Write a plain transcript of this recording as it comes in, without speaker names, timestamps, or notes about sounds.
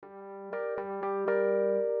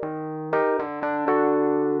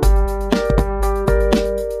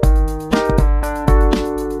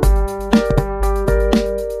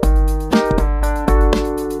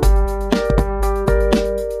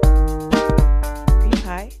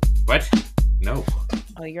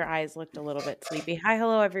your eyes looked a little bit sleepy. Hi,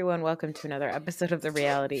 hello, everyone. Welcome to another episode of The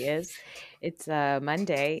Reality Is. It's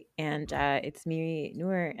Monday, and it's me,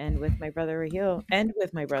 Noor, and with my brother Raheel.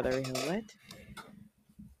 What?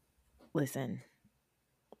 Listen,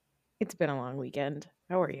 it's been a long weekend.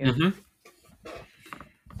 How are you? Mm-hmm.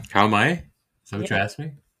 How am I? Is that what Yeah, you asked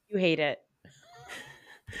me? you hate it.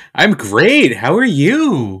 I'm great. How are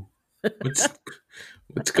you? What's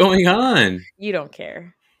what's going on? You don't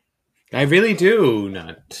care. I really do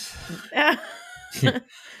not. I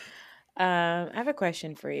have a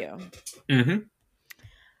question for you. Mm-hmm.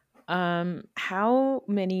 How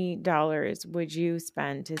many dollars would you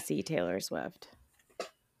spend to see Taylor Swift?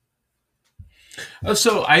 Oh,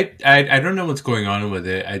 so I don't know what's going on with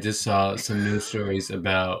it. I just saw some news stories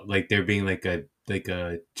about like there being like a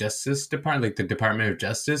justice department, like the Department of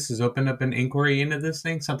Justice has opened up an inquiry into this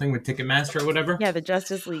thing, something with Ticketmaster or whatever. Yeah, the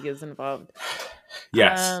Justice League is involved.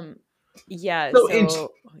 Yes. Yeah, So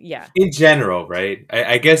so yeah. in general, right?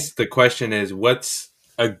 I Mhm. guess the question is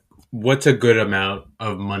a what's a good amount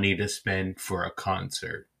of money to spend for a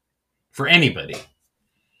concert for anybody?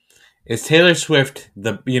 Is Taylor Swift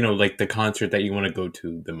like the concert that you want to go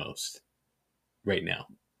to the most right now,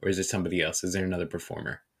 or is it somebody else? Is there another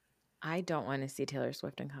performer? I don't want to see Taylor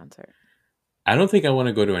Swift in concert. I don't think I want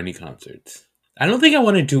to go to any concerts. I don't think I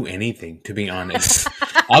want to do anything, to be honest.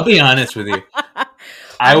 I'll be honest with you.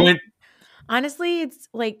 I Honest, went. honestly, it's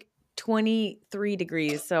like 23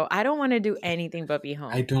 degrees, so I don't want to do anything but be I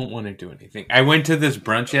home. don't want to do anything. I went to this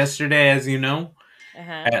brunch yesterday, as you know.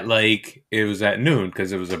 Uh-huh. At like it was at noon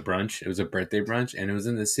because it was a brunch. It was a birthday brunch, and it was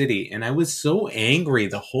in the city. And I was so angry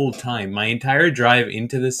the whole time. My entire drive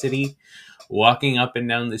into the city, walking up and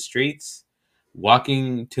down the streets,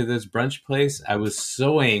 walking to this brunch place, I was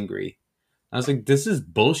so angry. I was like, "This is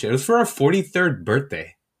bullshit." It was for our 43rd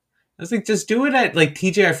birthday. I was like, "Just do it at like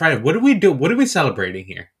TGI Friday." What do we do? What are we celebrating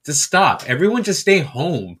here? Just stop. Everyone, just stay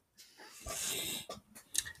home.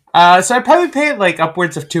 So I probably paid like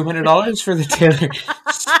upwards of $200 for the Taylor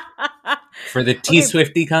for the T Okay.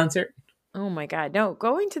 Swifty concert. Oh my God. No,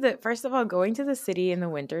 first of all, going to the city in the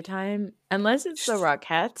wintertime, unless it's the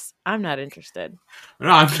Rockettes, I'm not interested. No,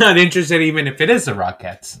 I'm not interested even if it is the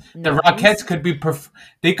Rockettes. The No, Rockettes could be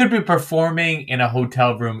they could be performing in a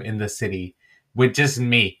hotel room in the city with just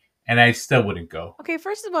me, and I still wouldn't go. Okay,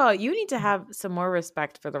 first of all, you need to have some more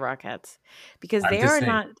respect for the Rockettes because I'm just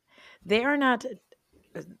saying. they are not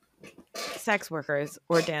sex workers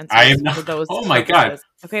or I dancers am not. for those Oh my god! purposes.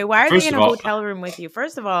 Okay, why are they First in of a all, hotel room with you?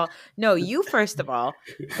 First of all, no, you first of all.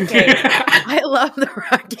 Okay, I love the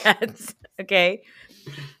Rockettes. Okay,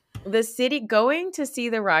 the city going to see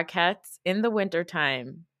the Rockettes in the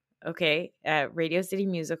wintertime. Okay, at Radio City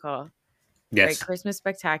Musical, right? yes, Christmas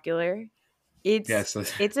Spectacular. It's yes,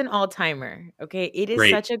 it's an all-timer. Okay, it is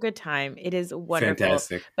great, such a good time. It is wonderful,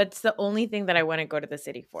 fantastic. but it's the only thing that I want to go to the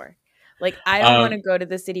city for. Like, I don't want Um, to go to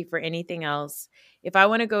the city for anything else. If I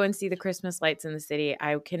want to go and see the Christmas lights in the city,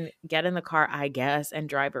 I can get in the car, I guess, and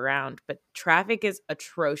drive around. But traffic is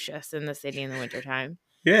atrocious in the city in the wintertime.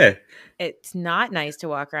 yeah, It's not nice to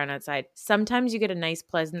walk around outside. Sometimes you get a nice,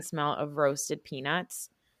 pleasant smell of roasted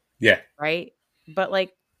peanuts, yeah. right? But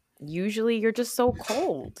like, usually you're just so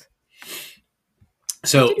cold. I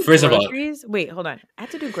have to So do first of all, groceries. Wait, hold on. I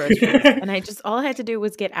had to do groceries. And all I had to do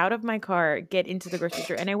was get out of my car, get into the grocery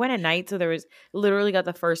store. And I went at night. So there was literally got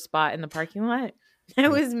the first spot in the parking lot. It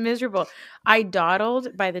was miserable. I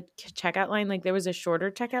dawdled by the checkout line. Like there was a shorter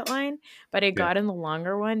checkout line, but I yeah, got in the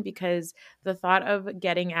longer one because the thought of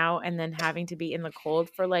getting out and then having to be in the cold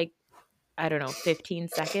for like, I don't know, 15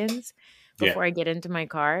 seconds yeah. before I get into my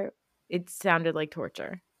car, it sounded like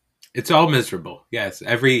torture. It's all miserable. Yes,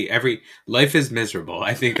 every life is miserable.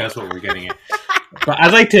 I think that's what we're getting at. But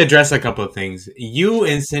I'd like to address a couple of things. You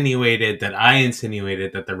insinuated that I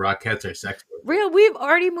insinuated that the Rockettes are sex workers. Real, we've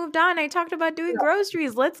already moved on. I talked about doing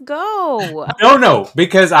groceries. Let's go. No,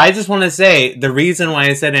 because I just want to say the reason why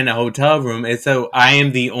I said in a hotel room is so I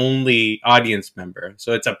am the only audience member.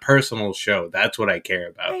 So it's a personal show. That's what I care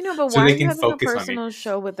about. I know, but So why are they you can having a focus on me. personal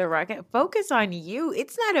show with the Rocket? Focus on you.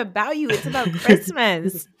 It's not about you. It's about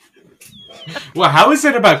Christmas. Well, how is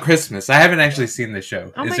it about Christmas? I haven't actually seen the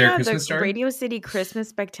show. Oh Is my there a God, the Christmas story? Radio City Christmas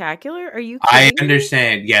Spectacular? Are you I kidding me?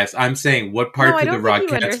 understand. Yes, I'm saying what No, part I could the don't think you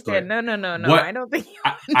Rockettes play? understand. No, no, no, no. What I don't think you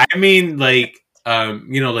I mean, like,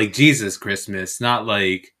 like Jesus Christmas, not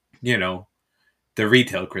like, the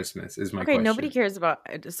retail Christmas is my Okay, nobody question. cares about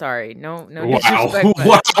sorry. No Wow. disrespect, but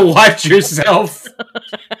Wow. Watch yourself.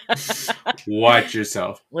 Watch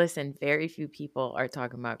yourself. listen, very few people are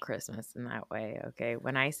talking about Christmas in that way, okay?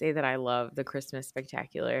 When I say that I love the Christmas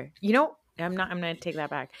Spectacular, I'm going to take that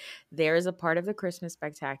back. There is a part of the Christmas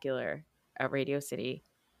Spectacular at Radio City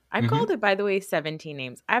I've Hmm. called it, by the way, 17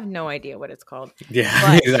 names. I have no idea what it's called. Yeah,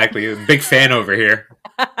 But exactly. Big fan over here.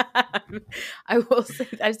 I will say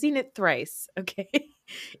I've seen it thrice. Okay.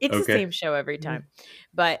 It's the Okay. same show every time.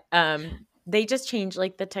 But they just change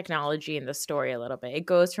like the technology and the story a little bit. It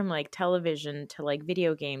goes from like television to like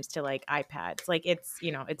video games to like iPads. Like it's,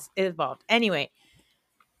 it's evolved. Anyway,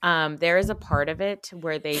 there is a part of it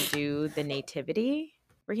where they do the nativity,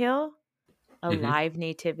 Raheel, a Hmm. live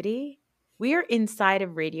nativity. We are inside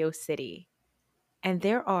of Radio City and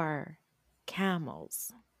there are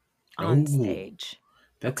camels on Oh, stage.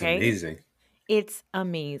 that's Okay? amazing. It's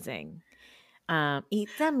amazing.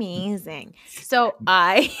 It's amazing. So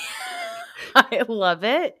I I love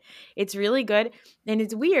it. It's really good. And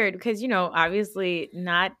it's weird because, obviously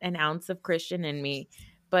not an ounce of Christian in me,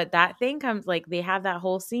 but that thing comes like they have that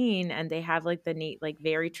whole scene and they have like the neat, like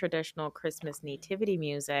very traditional Christmas nativity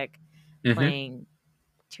music Hmm. playing.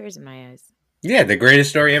 Tears in my eyes. Yeah, the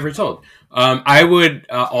greatest story ever told. I would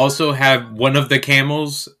also have one of the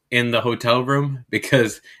camels in the hotel room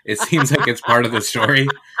because it seems like it's part of the story.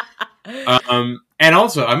 And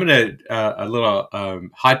also, I'm gonna a little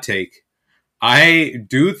hot take. I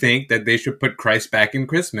do think that they should put Christ back in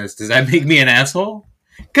Christmas. Does that make me an asshole?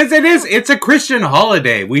 Because it is. No, It's a Christian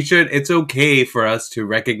holiday. We should. It's okay for us to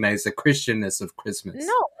recognize the Christianness of no. Christmas.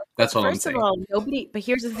 That's all I'm First of saying. all, nobody, but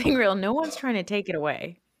here's the thing, real. No one's trying to take it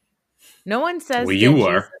away. No one Well, says get you Jesus.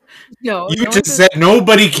 are. No, You no one just says said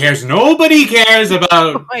nobody cares. Nobody cares no,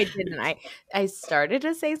 about. I didn't. I started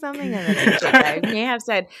to say something and then I changed. I may have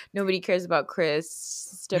said nobody cares about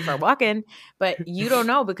Christopher Walken, but you don't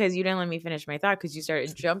know because you didn't let me finish my thought because you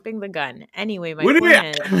started jumping the gun. Anyway, What did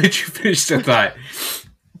I let you finish the thought?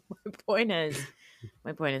 my point is,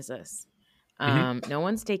 my point is this. Hmm. No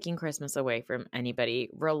one's taking Christmas away from anybody.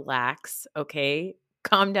 Relax, okay?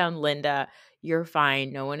 Calm down, Linda. You're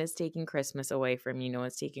fine. No one is taking Christmas away from you. No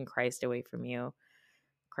one's taking Christ away from you.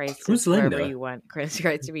 Christ Who's is wherever Linda? you want Christ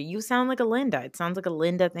to be. You sound like a Linda. It sounds like a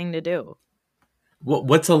Linda thing to do.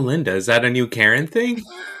 What's a Linda? Is that a new Karen thing?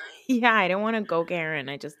 Yeah, I don't want to go Karen.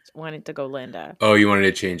 I just wanted to go Linda. Oh, you wanted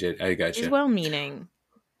to change it. I She's gotcha. well meaning.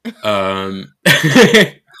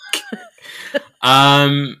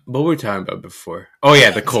 Um, what were we talking about before? Oh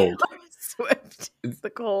yeah, the cold. Swift. The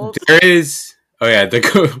cold. There is. Oh yeah, the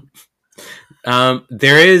cold.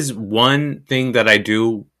 There is one thing that I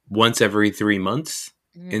do once every 3 months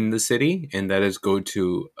Mm-hmm. in the city, and that is go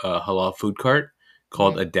to a halal food cart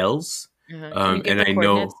called Mm-hmm. Adele's. Can you give And the I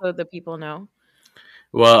coordinates know, so the people know?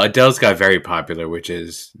 well, Adele's got very popular, which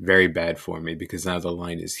is very bad for me because now the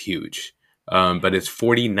line is huge. But Yeah. it's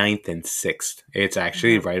 49th and 6th. It's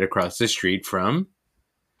actually Uh-huh. right across the street from.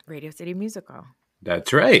 Radio City Musical.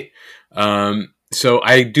 That's right. So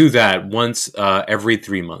I do that once every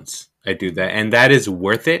 3 months. I do that, Mm-hmm. and that is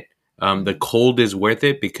worth it. The Mm-hmm. cold is worth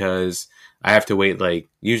it because I have to wait like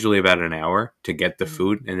usually about an hour to get the Mm-hmm.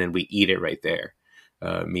 food, and then we eat it right there.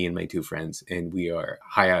 Me and my two friends, and we are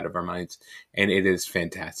high out of our minds, and it is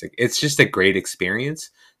fantastic. It's just a great experience.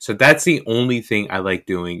 So that's the only thing I like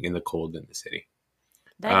doing in the cold in the city.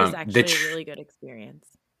 That is The actually a really good experience.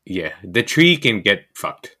 yeah, the tree can get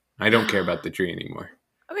fucked. I don't care about the tree anymore.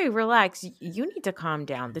 Okay, relax. You need to calm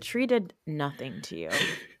down. The tree did nothing to you.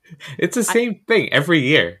 It's the I same thing every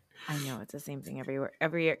year. I know it's the same thing everywhere.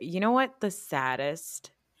 Every year. You know what the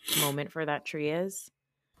saddest moment for that tree is?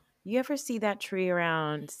 You ever see that tree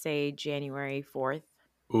around, say, January 4th?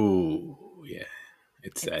 Ooh, yeah.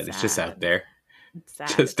 It's It's sad. It's just out sad. there. It's sad.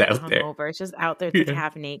 Just It's like out there. hungover. It's just out there. It's like Yeah.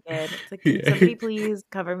 half naked. It's like, can Yeah. somebody please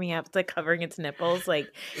cover me up? It's like covering its nipples.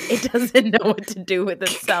 Like it doesn't know what to do with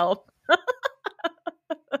itself.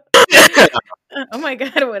 Oh my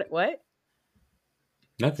god! What?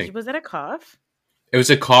 Nothing. Was that a cough? It was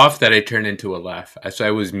a cough that I turned into a laugh. So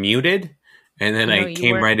I was muted and then No, I you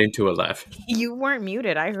came weren't. right into a laugh. You weren't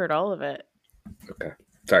muted. I heard all of it. Okay.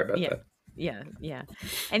 Sorry about Yeah, that. yeah, yeah.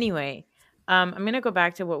 Anyway, I'm gonna go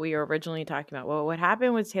back to what we were originally talking about. Well, what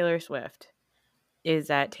happened with Taylor Swift is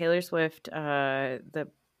that Taylor Swift, the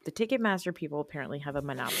Ticketmaster people apparently have a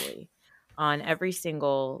monopoly on every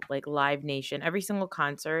single like Live Nation, every single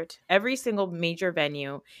concert, every single major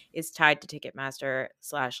venue is tied to Ticketmaster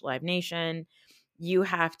slash Live Nation. You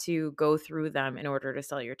have to go through them in order to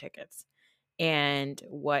sell your tickets. And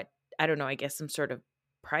what I don't know, I guess some sort of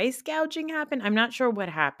price gouging happened. I'm not sure what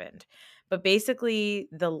happened, but basically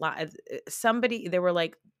somebody they were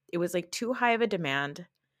like it was like too high of a demand.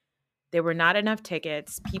 There were not enough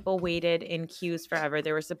tickets. People waited in queues forever.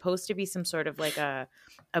 There was supposed to be some sort of like a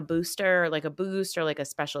booster or like a boost or like a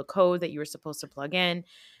special code that you were supposed to plug in,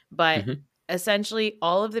 but Hmm. essentially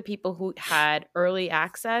all of the people who had early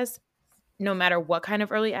access no matter what kind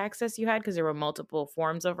of early access you had, because there were multiple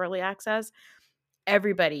forms of early access,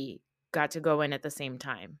 everybody got to go in at the same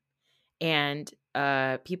time. And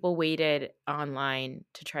people waited online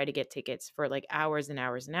to try to get tickets for like hours and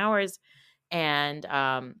hours and hours. And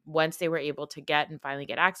once they were able to get and finally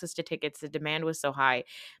get access to tickets, the demand was so high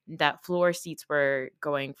that floor seats were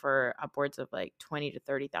going for upwards of like $20,000 to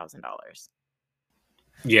 $30,000.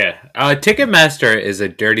 Yeah, Ticketmaster is a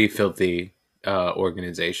dirty, filthy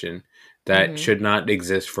organization that Mm-hmm. should not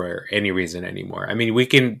exist for any reason anymore. I mean, we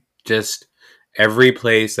can just every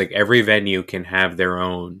place, like every venue, can have their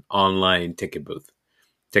own online ticket booth.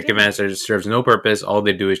 Yeah. Ticketmaster serves no purpose. All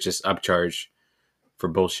they do is just upcharge for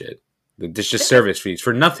bullshit. It's just Th- service fees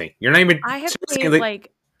for nothing. You're not even I have servicing paid like.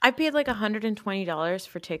 like I paid like $120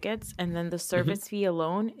 for tickets, and then the Mhm. service fee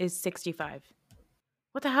alone is 65.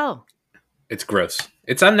 What the hell? It's gross.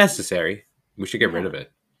 It's unnecessary. We should get rid Yeah. of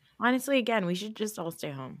it. Honestly, again, we should just all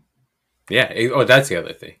stay home. Yeah. Oh, that's the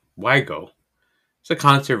other thing. Why go? Is a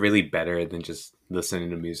concert really better than just listening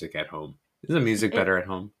to music at home? Is the music It better at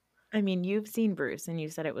home? I mean, you've seen Bruce and you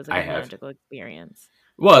said it was like I a have. magical experience.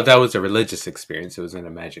 Well, that was a religious experience. It wasn't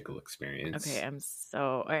a magical Okay, experience. I'm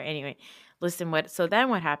so or anyway, listen what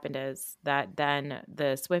happened is that then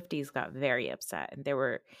the Swifties got very upset and there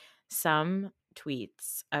were some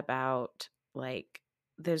tweets about like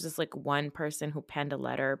there's this like one person who penned a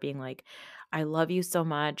letter being like, I love you so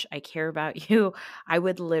much. I care about you. I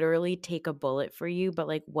would literally take a bullet for you, but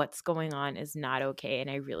like what's going on is not okay.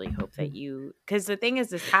 And I really hope that you, because the thing is,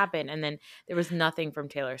 this happened and then there was nothing from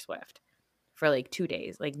Taylor Swift for like 2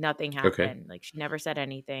 days. Like nothing Okay. happened. Like she never said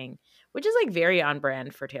anything, which is like very on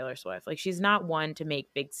brand for Taylor Swift. Like she's not one to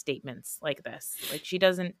make big statements like this. Like she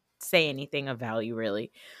doesn't say anything of value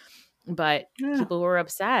really. But Yeah. people were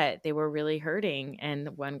upset. They were really hurting.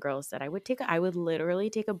 And one girl said, I would literally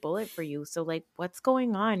take a bullet for you. So like what's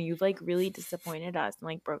going on? You've like really disappointed us and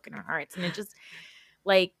like broken our hearts. And it just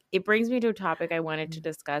like it brings me to a topic I wanted to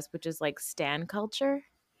discuss, which is like stan culture.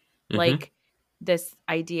 Mm-hmm. Like this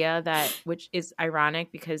idea that, which is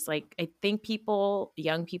ironic because like I think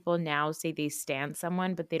young people now say they stan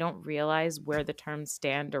someone, but they don't realize where the term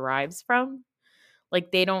stan derives from.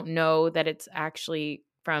 Like they don't know that it's actually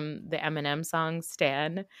from the Eminem song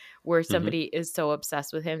Stan, where Mm-hmm. somebody is so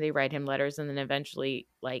obsessed with him they write him letters and then eventually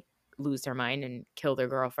like lose their mind and kill their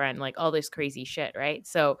girlfriend, like all this crazy shit, right?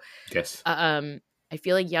 So Yes. I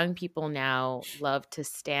feel like young people now love to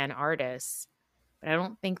stan artists, but I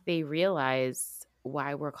don't think they realize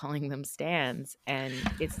why we're calling them stands, and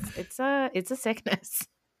it's a sickness.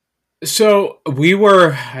 So we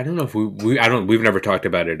were. I don't know if we. I don't. We've never talked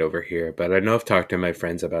about it over here, but I know I've talked to my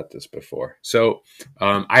friends about this before. So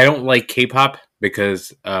I don't like K-pop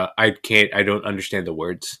because I can't. I don't understand the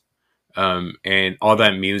words. And all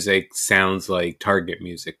that music sounds like Target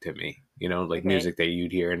music to me. You know, like Okay. music that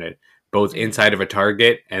you'd hear in it, both Mhm. inside of a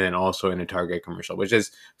Target and then also in a Target commercial, which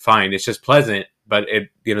is fine. It's just pleasant, but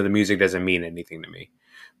the music doesn't mean anything to me.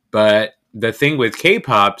 But the thing with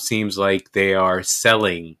K-pop seems like they are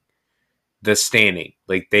selling the standing,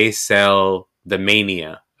 like they sell the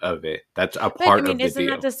mania of it. That's a But I part mean, of the isn't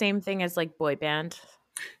that deal. the same thing as like boy band?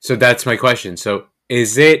 So that's my question. So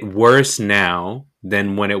is it worse now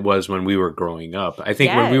than when it was when we were growing up? I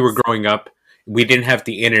think when we were Yes. growing up, we didn't have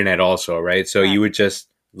the internet also, right? So you Correct. would just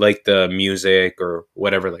like the music or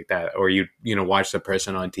whatever like that, or you watch the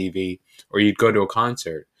person on TV, or you'd go to a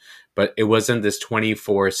concert. But it wasn't this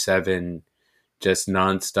 24/7 just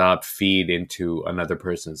nonstop feed into another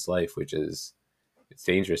person's life, which is it's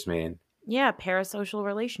dangerous, man. Yeah, parasocial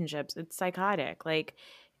relationships. It's psychotic. Like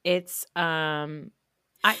it's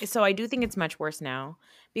I do think it's much worse now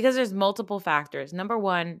because there's multiple factors. Number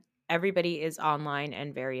 1, everybody is online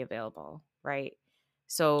and very available, right?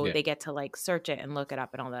 So Yeah. they get to like search it and look it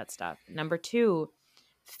up and all that stuff. Number 2,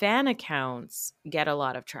 fan accounts get a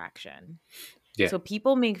lot of traction. Yeah. So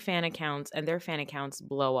people make fan accounts and their fan accounts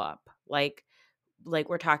blow up. Like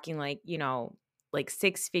we're talking like, like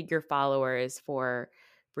six-figure followers for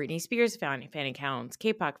Britney Spears fan accounts,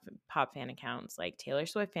 K-pop fan accounts, like Taylor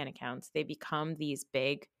Swift fan accounts. They become these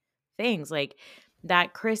big things. Like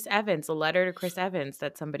that Chris Evans, a letter to Chris Evans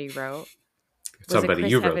that somebody wrote. Was it Somebody,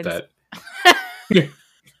 Chris you wrote Evans? that.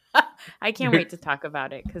 I can't wait to talk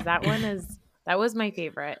about it because that was my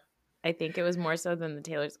favorite. I think it was more so than the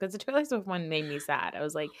Taylor's because the Taylor Swift one made me sad. I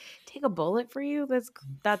was like, take a bullet for you?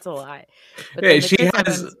 That's a lot. But Yeah, then the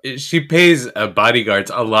Chris Evans, she pays bodyguards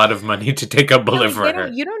a lot of money to take a yeah, bullet like for they don't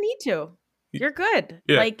her. you don't need to. You're good.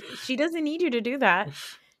 Yeah. Like she doesn't need you to do that.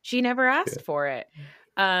 She never Yeah. asked for it.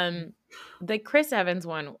 Um the Chris Evans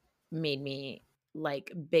one made me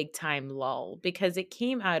like big time lull because it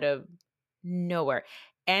came out of nowhere.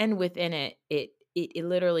 and within it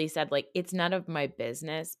literally said like, it's none of my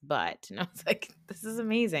business, but, and I was like, this is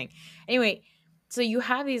amazing. Anyway, so you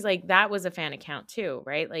have these, like, that was a fan account too,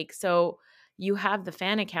 right? Like, so you have the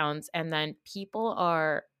fan accounts, and then people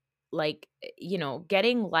are like,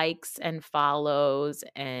 getting likes and follows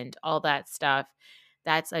and all that stuff.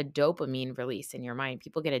 That's a dopamine release in your mind.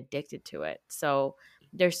 People get addicted to it. So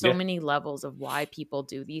there's so Yeah. many levels of why people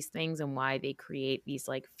do these things and why they create these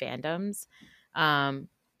like fandoms. um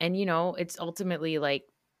and it's ultimately like,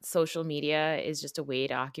 social media is just a way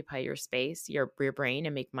to occupy your space, your brain,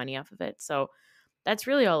 and make money off of it. So that's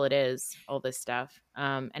really all it is, all this stuff.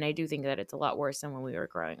 And I do think that it's a lot worse than when we were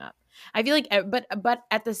growing up. I feel like, but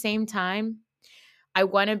at the same time, I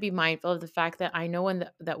want to be mindful of the fact that I know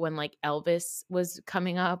that when like Elvis was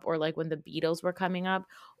coming up, or like when the Beatles were coming up,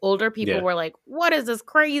 older people Yeah. were like, "What is this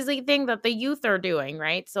crazy thing that the youth are doing?"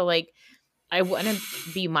 Right? So like, I want to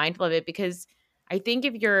be mindful of it, because I think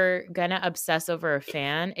if you're gonna obsess over a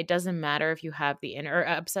fan, it doesn't matter if you have or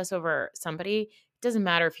obsess over somebody. It doesn't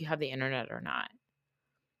matter if you have the internet or not.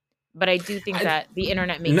 But I do think I, that the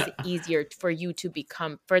internet makes no, it easier for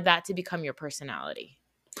that to become your personality.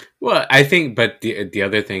 well, I think, but the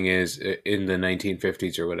other thing is, in the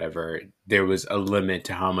 1950s or whatever, there was a limit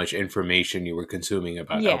to how much information you were consuming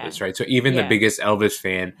about Yeah. Elvis, right? So even the Yeah. biggest Elvis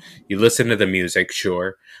fan, you listen to the music,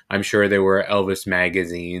 sure. I'm sure there were Elvis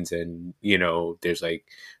magazines, and there's like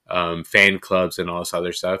fan clubs and all this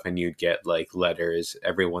other stuff, and you'd get like letters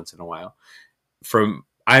every once in a while. From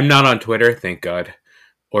I'm not on Twitter, thank God,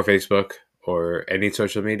 or Facebook or any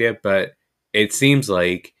social media, but it seems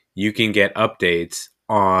like you can get updates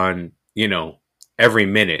on, every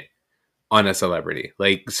minute on a celebrity.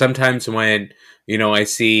 Like sometimes when, I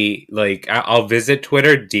see like I'll visit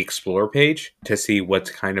Twitter, the explore page, to see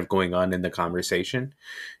what's kind of going on in the conversation.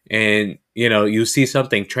 And you see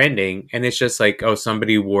something trending, and it's just like, oh,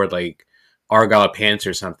 somebody wore like argyle pants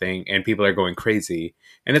or something, and people are going crazy.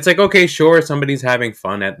 And it's like, okay, sure, somebody's having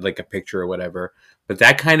fun at like a picture or whatever, but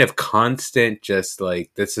that kind of constant, just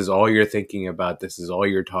like, this is all you're thinking about, this is all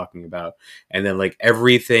you're talking about, and then like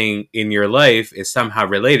everything in your life is somehow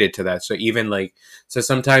related to that. So even like, so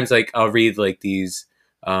sometimes like I'll read like these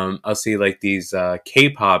I'll see like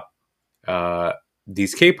uh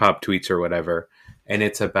these K-pop tweets or whatever, and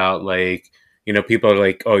it's about like, people are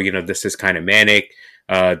like, oh, this is kind of manic.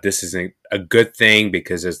 This isn't a good thing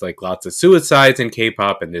because there's like lots of suicides in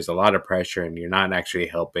K-pop, and there's a lot of pressure, and you're not actually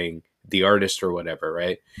helping the artist or whatever,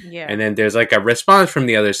 right? Yeah. And then there's like a response from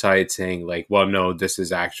the other side saying like, well, no, this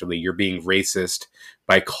is actually, you're being racist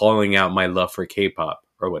by calling out my love for K-pop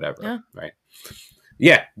or whatever, Yeah. right?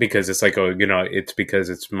 Yeah, because it's like, oh, it's because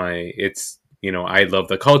I love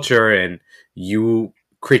the culture, and you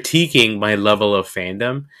critiquing my level of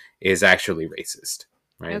fandom is actually racist,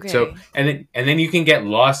 right? So, Okay. and then you can get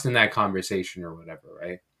lost in that conversation or whatever,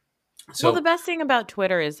 right? Well, the So, best thing about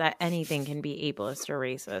Twitter is that anything can be ableist or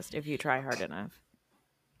racist if you try hard enough.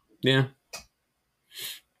 yeah,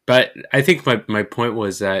 but I think my point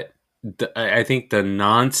was that I think the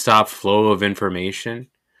nonstop flow of information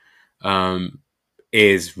um,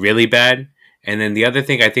 is really bad, and then the other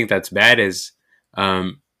thing I think that's bad is,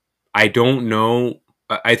 um, I don't know.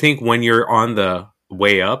 I think when you're on the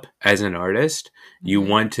way up as an artist, you Hmm.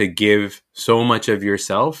 want to give so much of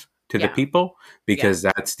yourself to the Yeah. people, Yeah. because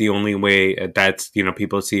that's the only way, that's,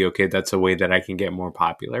 people see, okay, that's a way that I can get more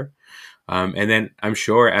popular. And then I'm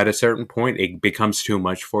sure at a certain point it becomes too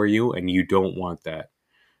much for you, and you don't want that,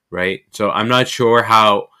 right? So I'm not sure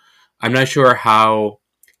how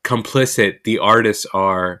complicit the artists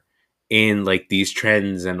are in like these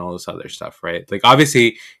trends and all this other stuff, right? Like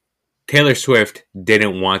obviously Taylor Swift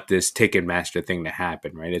didn't want this Ticketmaster thing to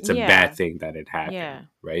happen, right? It's a bad Yeah. thing that it happened, Yeah.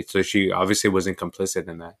 right? So she obviously wasn't complicit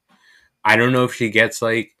in that. I don't know if she gets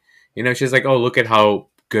like, she's like, oh, look at how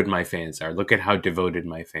good my fans are. Look at how devoted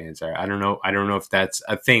my fans are. I don't know. I don't know if that's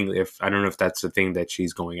a thing. If I don't know if that's the thing that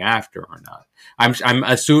she's going after or not. I'm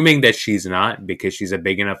assuming that she's not, because she's a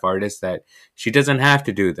big enough artist that she doesn't have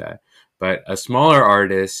to do that. But a smaller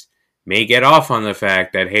artist may get off on the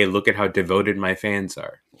fact that, hey, look at how devoted my fans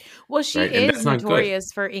are, Well, right? she And is that's not good.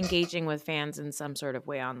 notorious for engaging with fans in some sort of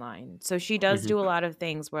way online. So she does Hmm. do a lot of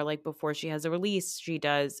things where, like, before she has a release, she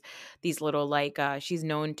does these little, like, she's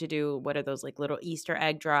known to do, what are those, like, little Easter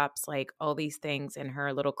egg drops, like, all these things in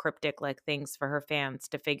her little cryptic, like, things for her fans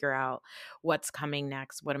to figure out what's coming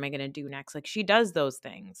next. What am I going to do next? Like, she does those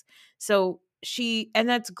things. And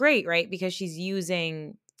that's great, right? Because she's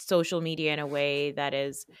using social media in a way that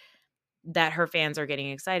her fans are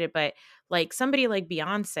getting excited. But like somebody like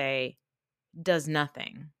Beyonce does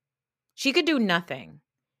nothing. She could do nothing.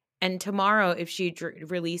 And tomorrow, if she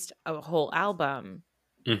released a whole album,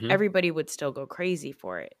 Mm-hmm. everybody would still go crazy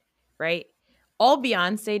for it, right? All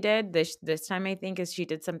Beyonce did this time, I think, is she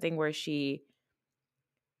did something where she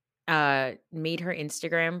made her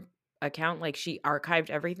Instagram account, like she archived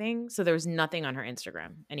everything, so there was nothing on her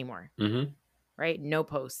Instagram anymore, Mm-hmm. right? No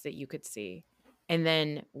posts that you could see. And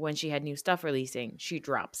then when she had new stuff releasing, she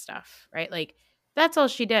dropped stuff, right? Like that's all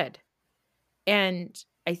she did. And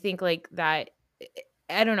I think like that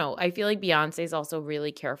I don't know. I feel like Beyonce is also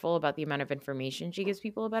really careful about the amount of information she gives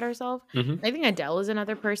people about herself. Mm-hmm. I think Adele is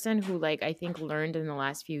another person who like I think learned in the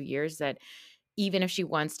last few years that even if she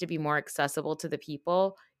wants to be more accessible to the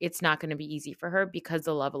people, it's not going to be easy for her because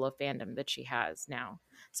the level of fandom that she has now.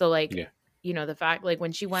 So like, Yeah. you know, the fact like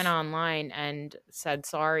when she went online and said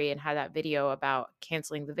sorry and had that video about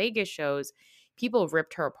canceling the Vegas shows, people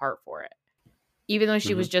ripped her apart for it. Even though she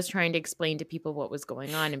Mm-hmm. was just trying to explain to people what was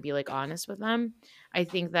going on and be like honest with them, I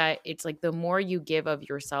think that it's like the more you give of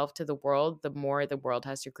yourself to the world, the more the world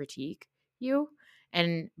has to critique you.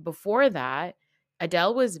 And before that,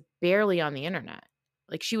 Adele was barely on the internet.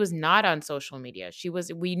 Like she was not on social media.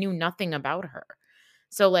 We knew nothing about her.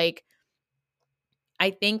 So like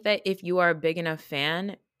I think that if you are a big enough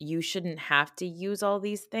fan, you shouldn't have to use all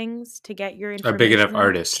these things to get your A big enough information out.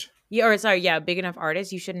 artist. Yeah, or sorry, yeah, big enough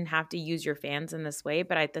artist, you shouldn't have to use your fans in this way.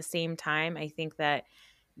 But at the same time, I think that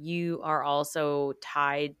you are also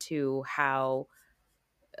tied to how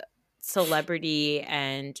celebrity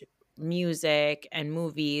and music and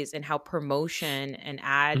movies and how promotion and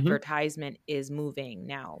Mm-hmm. advertisement is moving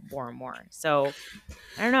now more and more. So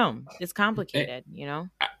I don't know. It's complicated, you know?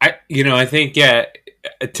 I think, yeah.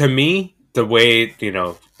 To me, the way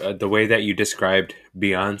that you described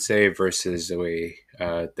Beyonce versus the way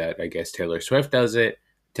that I guess Taylor Swift does it.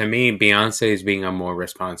 To me, Beyonce is being a more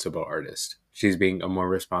responsible artist. She's being a more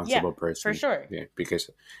Yeah, responsible for person. sure. Yeah,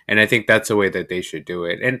 and I think that's the way that they should do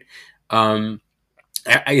it. And um,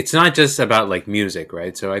 it's not just about like music,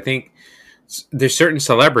 right? So I think there's certain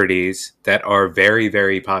celebrities that are very,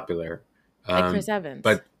 very popular, Like Chris um, Evans.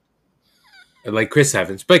 but like Chris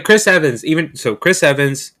Evans. But Chris Evans, even so, Chris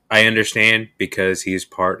Evans, I understand because he's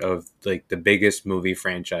part of like the biggest movie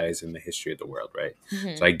franchise in the history of the world, right?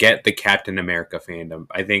 So I Hmm. get the Captain America fandom.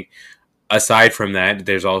 I think aside from that,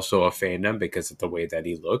 there's also a fandom because of the way that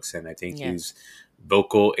he looks, and I think Yeah. he's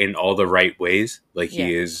vocal in all the right ways. Like Yeah.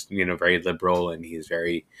 he is, very liberal and he's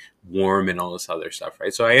very warm and all this other stuff,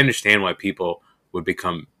 right? So I understand why people would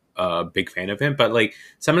become a big fan of him, but like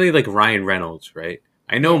somebody like Ryan Reynolds, right?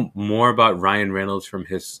 I Yeah. know more about Ryan Reynolds from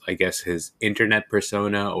his, I guess, his internet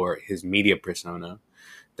persona or his media persona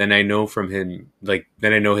than I know from him, like,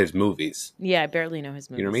 than I know his movies. Yeah, I barely know his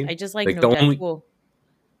You know what I movies. I mean? just like Like know the only, Deadpool.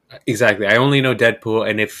 exactly. I only know Deadpool,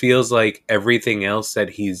 and it feels like everything else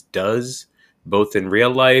that he does, both in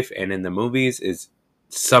real life and in the movies, is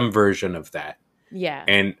some version of that. Yeah.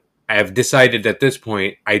 And I've decided at this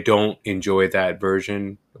point I don't enjoy that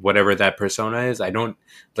version, whatever that persona is. I don't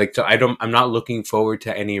like to. I don't. I'm not looking forward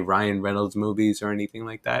to any Ryan Reynolds movies or anything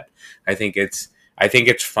like that. I think it's. I think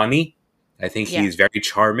it's funny. I think Yeah. he's very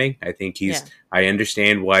charming. I think he's. Yeah. I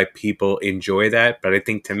understand why people enjoy that, but I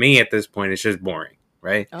think to me at this point it's just boring,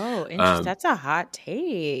 right? Oh, interesting. Um, That's a hot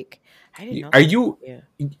take. I didn't know are that about you?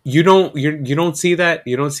 you. You don't see that?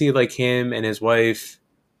 You don't see like him and his wife,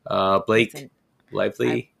 Blake Listen, I've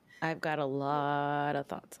Lively. I've got a lot of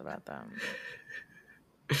thoughts about them.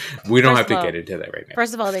 We don't First have of to get all, into that right now.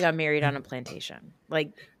 first of all, they got married on a plantation.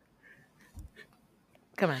 Like,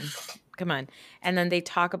 come on. Come on. And then they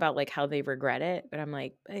talk about like how they regret it, but I'm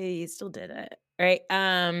like, hey, you still did it. Right.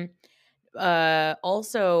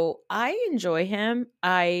 Also I enjoy him.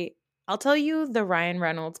 I'll tell you the Ryan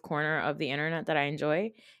Reynolds corner of the internet that I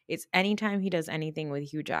enjoy. It's anytime he does anything with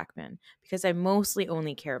Hugh Jackman because I mostly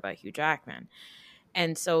only care about Hugh Jackman.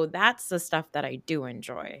 And so that's the stuff that I do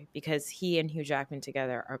enjoy because he and Hugh Jackman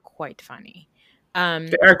together are quite funny. They are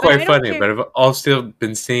But quite I don't funny, care. but I've all still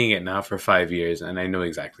been seeing it now for 5 years, and I know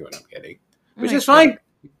exactly what I'm getting, All which is right,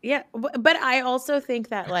 fine. yeah, but I also think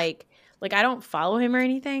that like I don't follow him or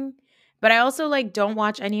anything, but I also like don't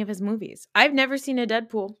watch any of his movies. I've never seen a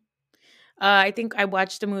Deadpool. I think I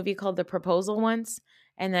watched a movie called The Proposal once,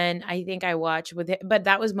 and then I think I watched with it, but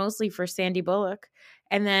that was mostly for Sandy Bullock.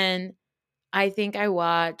 And then I think I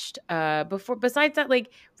watched before. Besides that,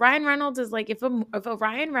 like Ryan Reynolds is like if a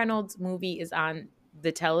Ryan Reynolds movie is on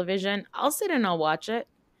the television, I'll sit and I'll watch it.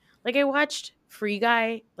 Like I watched Free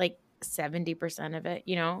Guy like 70% of it,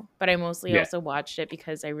 you know, but I mostly Yeah, also watched it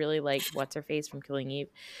because I really liked What's Her Face from Killing Eve.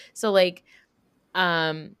 So like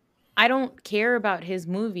um I don't care about his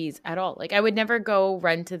movies at all. Like I would never go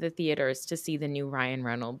run to the theaters to see the new Ryan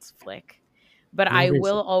Reynolds flick. But No I reason.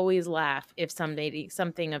 will always laugh if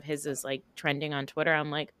something of his is like trending on Twitter. I'm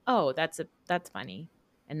like, "Oh, that's funny."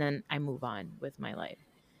 And then I move on with my life.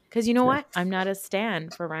 Cuz you know Yeah. what? I'm not a stan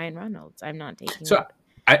for Ryan Reynolds. I'm not taking So up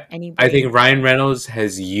I any I brain think Ryan power. Reynolds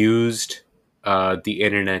has used the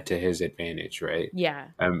internet to his advantage, right? Yeah.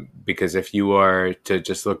 Because if you are to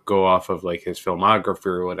just go off of like his filmography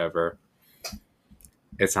or whatever,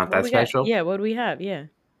 it's not What do that we got? special. Yeah, what do we have? Yeah.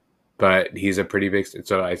 But he's a pretty big.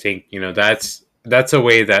 So I think that's a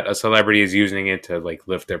way that a celebrity is using it to like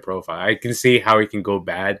lift their profile. I can see how it can go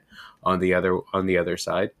bad on the other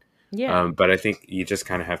side, Yeah. but I think you just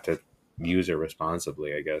kind of have to use it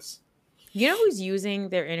responsibly, I guess. You know who's using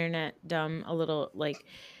their internet dumb a little like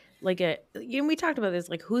a we talked about this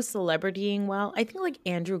like who's celebritying well? I think like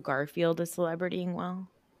Andrew Garfield is celebritying well.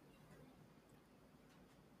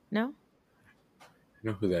 No? I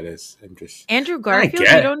know who that is. I'm just. Andrew I Garfield? You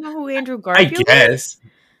get. don't know who Andrew I Garfield is? guess.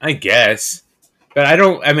 I guess. But I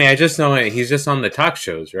don't. I mean, I just know he's just on the talk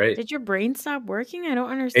shows, right? Did your brain stop working? I don't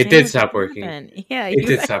It understand did what just stop working. happened. Yeah, It you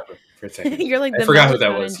did stop for a second. you're like I the forgot who that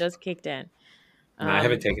melatonin was. just kicked in. No, I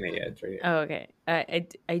haven't Um, taken it yet. It's right here. oh, okay.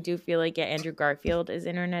 I do feel like yeah, Andrew Garfield is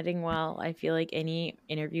interneting well. I feel like any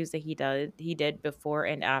interviews that he did before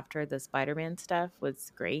and after the Spider-Man stuff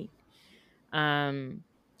was great.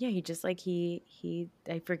 Yeah, he just like he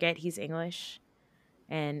I forget he's English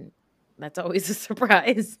and that's always a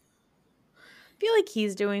surprise. I feel like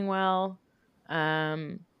he's doing well.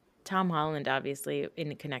 Um, Tom Holland obviously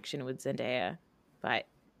in connection with Zendaya, but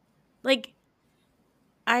like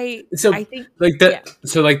So I think like yeah.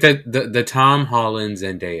 the Tom Holland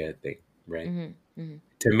Zendaya thing, right? Mhm. Mhm.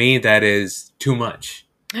 To me, that is too much.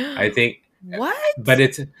 I think, but What?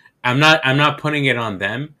 I'm not putting it on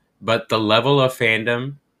them, but the level of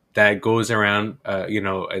fandom that goes around,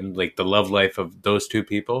 and like the love life of those two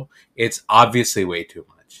people, it's obviously way too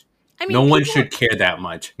much. I No mean, one people should care that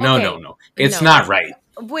much. No, no, okay. no. It's No, not listen.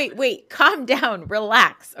 right. Wait, calm down,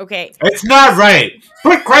 relax, okay? It's not right.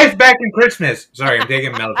 Put Christ back in Christmas. Sorry, I'm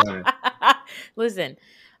taking melatonin. Listen,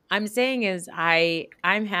 I'm saying is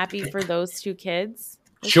I'm happy for those two kids.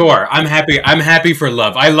 Listen, Sure, I'm happy. I'm happy for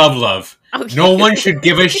love. I love love. okay. No one should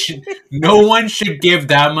give a no one should give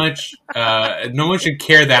that much. No one should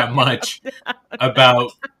care that much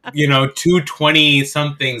about 220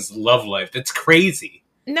 something's love life. That's crazy.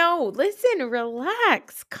 No, listen,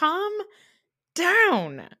 relax, calm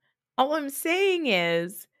down. All I'm saying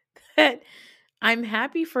is that I'm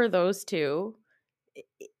happy for those two.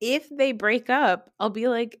 If they break up, I'll be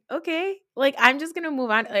like, okay, like I'm just gonna move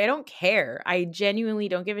on. I don't care. I genuinely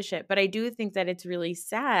don't give a shit. But I do think that it's really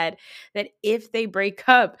sad that if they break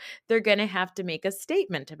up, they're gonna have to make a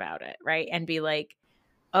statement about it, right? And be like,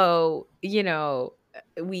 oh,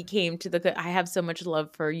 we came to I have so much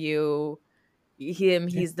love for you. Yeah.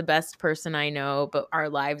 He's the best person I know, but our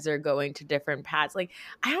lives are going to different paths. Like,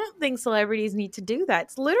 I don't think celebrities need to do that.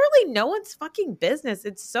 It's literally no one's fucking business.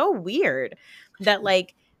 It's so weird that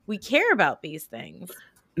like we care about these things.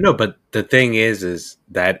 No, but the thing is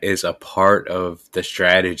that is a part of the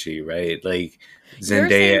strategy, right? Like You're saying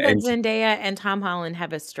Zendaya that and Zendaya and Tom Holland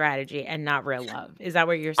have a strategy and not real love. Is that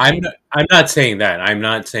what you're saying? I'm not saying that. I'm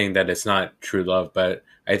not saying that it's not true love, but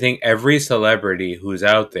I think every celebrity who's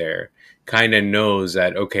out there kind of knows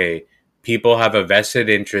that okay, people have a vested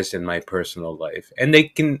interest in my personal life, and they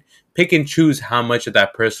can pick and choose how much of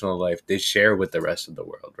that personal life they share with the rest of the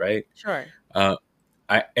world, right? Sure. Uh,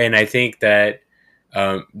 I think that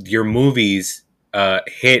your movies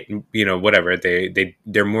hit, whatever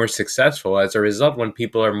they're more successful as a result when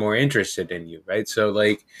people are more interested in you, right? So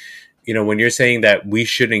like when you're saying that we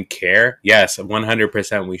shouldn't care, yes,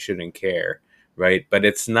 100% we shouldn't care, right? But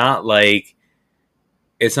it's not like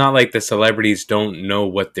the celebrities don't know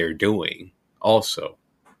what they're doing also.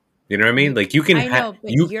 You know what I mean? Like you can I know,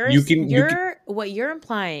 but you can. you're what you're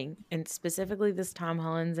implying, and specifically this Tom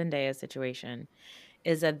Holland Zendaya situation,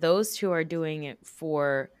 is that those two are doing it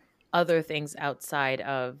for other things outside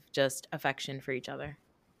of just affection for each other.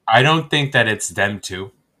 I don't think that it's them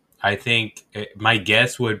too. I think my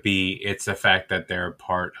guess would be it's the fact that they're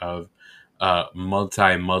part of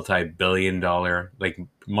multi billion dollar, like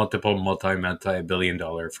multi billion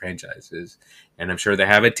dollar franchises, and I'm sure they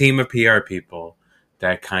have a team of PR people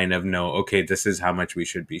that kind of know, okay, this is how much we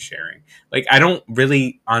should be sharing. Like I don't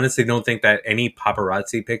really honestly don't think that any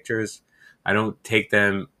paparazzi pictures, I don't take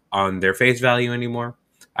them on their face value anymore.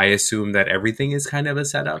 I assume that everything is kind of a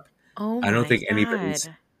setup. Oh I don't my think anybody's.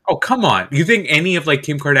 god. Oh, come on. You think any of like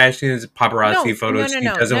Kim Kardashian's paparazzi No, no, photos, no, she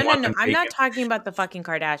no, doesn't no, no, want no. them I'm not taken? talking about the fucking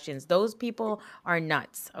Kardashians. Those people are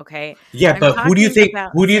nuts, okay? Yeah, I'm but talking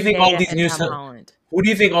about who do you think all Zendaya these and new Tom Holland. Who do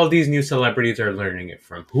you think all these new celebrities are learning it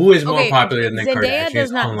from? Who is more Okay, popular than the Zendaya Kardashians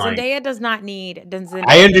does not. online?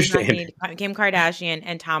 I Zendaya does not understand. need Kim Kardashian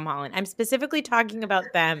and Tom Holland. I'm specifically talking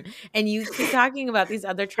about them, and you keep talking about these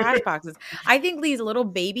other trash boxes. I think these little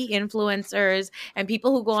baby influencers and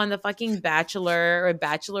people who go on the fucking Bachelor or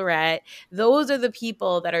Bachelorette, those are the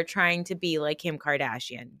people that are trying to be like Kim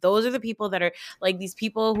Kardashian. Those are the people that are like these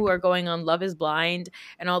people who are going on Love Is Blind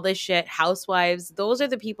and all this shit, Housewives. Those are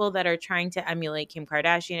the people that are trying to emulate Kim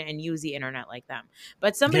Kardashian and use the internet like them.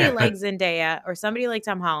 But somebody Yeah, like but Zendaya or somebody like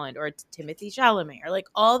Tom Holland or Timothy Chalamet or like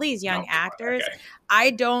all these oh, young come on, that actors, guy.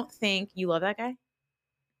 I don't think you love that guy.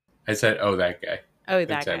 I said, oh, that guy. Oh,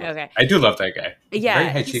 I that said, guy. Okay. I do love that guy. Very Yeah,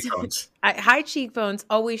 high he's cheekbones. high cheekbones,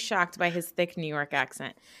 always shocked by his thick New York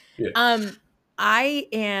accent. Yeah. Um, I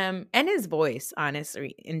am, and his voice,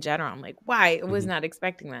 honestly, in general. I'm like, why? I was Mhm. not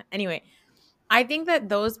expecting that. Anyway, I think that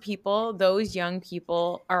those people, those young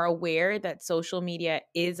people, are aware that social media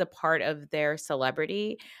is a part of their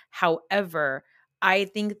celebrity. However, I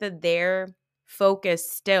think that their focus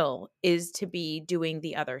still is to be doing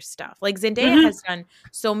the other stuff. Like Zendaya Mhm. has done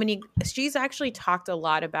so many, she's actually talked a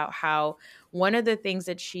lot about how one of the things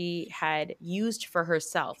that she had used for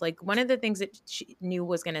herself, like one of the things that she knew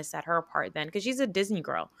was going to set her apart then, because she's a Disney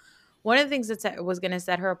girl. One of the things was going to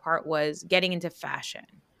set her apart was getting into fashion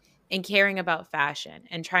and caring about fashion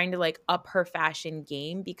and trying to like up her fashion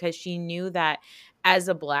game because she knew that as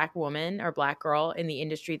a black woman or black girl in the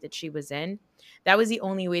industry that she was in, that was the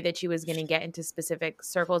only way that she was going to get into specific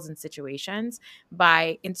circles and situations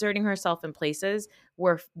by inserting herself in places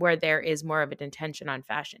where there is more of an intention on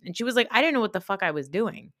fashion. And she was like, I didn't know what the fuck I was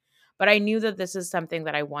doing, but I knew that this is something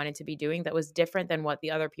that I wanted to be doing that was different than what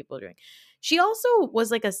the other people are doing. She also was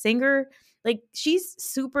like a singer, like she's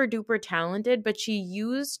super duper talented, but she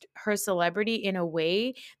used her celebrity in a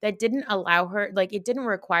way that didn't allow her, like it didn't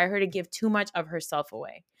require her to give too much of herself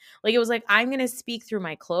away. Like it was like, I'm going to speak through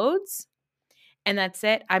my clothes and that's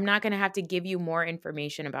it. I'm not going to have to give you more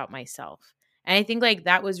information about myself. And I think like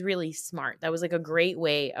that was really smart. That was like a great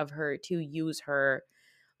way of her to use her,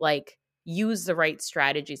 like use the right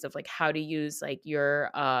strategies of like how to use like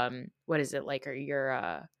your what is it, like, or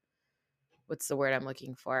your what's the word I'm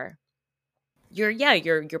looking for,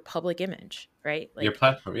 your public image, right? Your Like,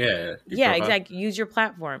 platform, yeah, your yeah, profile. exactly, use your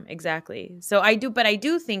platform, exactly. So I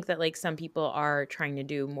do think that like some people are trying to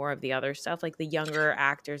do more of the other stuff, like the younger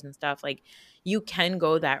actors and stuff. Like you can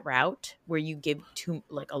go that route where you give too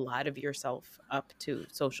like a lot of yourself up to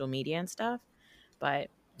social media and stuff, but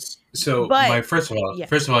So but my yeah.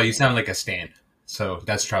 first of all, you sound like a stan. So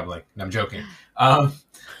that's troubling. No, I'm joking. Um,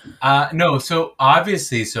 no, so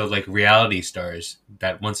obviously, so like reality stars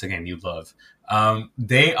that once again you love,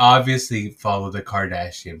 they obviously follow the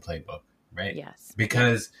Kardashian playbook, right? Yes,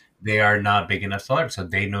 Because yes. they are not big enough celebrities, so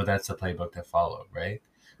they know that's the playbook to follow, right?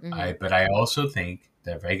 Hmm. But I also think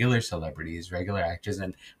that regular celebrities, regular actors,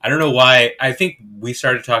 and I don't know why. I think we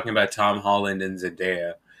started talking about Tom Holland and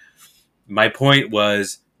Zendaya. My point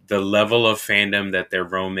was the level of fandom that their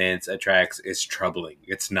romance attracts is troubling.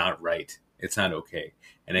 It's not right. It's not okay.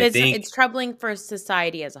 And I It's think troubling for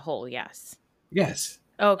society as a whole, yes. yes.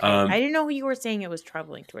 Okay, I Um, didn't know who you were saying it was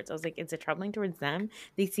troubling towards. I was like, is it troubling towards them?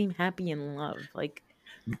 They seem happy in love. Like,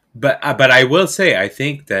 but I will say I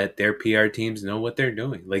think that their PR teams know what they're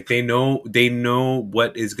doing. Like they know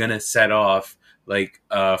what is gonna set off like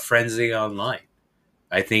a frenzy online.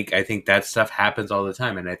 I think that stuff happens all the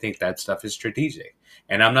time, and I think that stuff is strategic.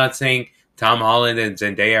 And I'm not saying Tom Holland and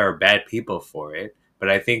Zendaya are bad people for it, but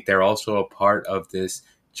I think they're also a part of this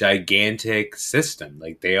gigantic system.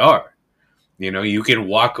 Like they are. You know, you can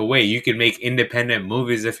walk away. You can make independent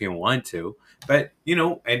movies if you want to. But, you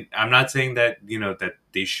know, and I'm not saying that, you know, that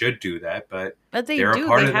they should do that, but but they they're a do.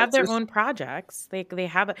 part They of have that their system. own projects. They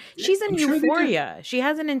have a. Yeah, She's in I'm sure they do. Euphoria. She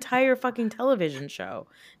has an entire fucking television show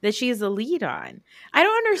that she's the lead on. I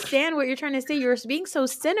don't understand what you're trying to say. You're being so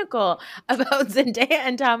cynical about Zendaya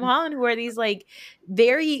and Tom Holland, who are these like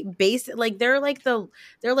very basic, like they're like the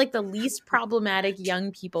least problematic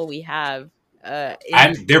young people we have.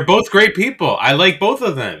 In They're both great people. I like both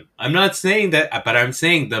of them. I'm not saying that, but I'm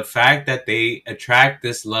saying the fact that they attract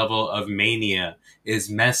this level of mania is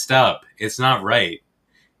messed up. It's not right.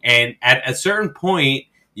 And at a certain point,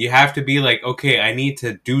 you have to be like, okay, I need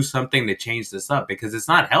to do something to change this up because it's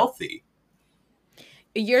not healthy.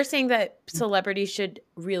 You're saying that celebrities should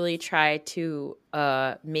really try to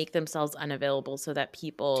make themselves unavailable so that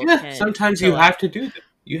people Yeah, can sometimes you fill up. have to do that.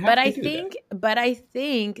 You But have to I do that. think but I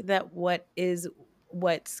think that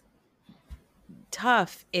what's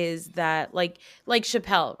tough is that like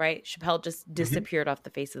Chappelle, right? Chappelle just Hmm. disappeared off the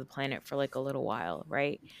face of the planet for like a little while,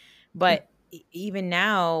 right? But Yeah. even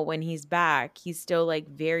now when he's back, he's still like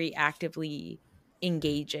very actively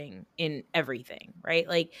engaging in everything, right?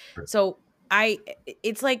 Like, so I,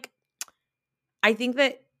 it's like, I think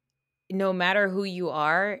that no matter who you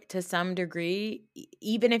are, to some degree,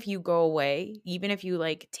 even if you go away, even if you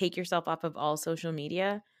like take yourself off of all social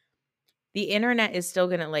media, the internet is still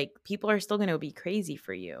gonna, like, people are still gonna be crazy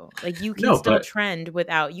for you. Like, No, but you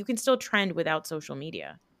can still trend without social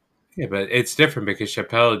media. yeah, but it's different because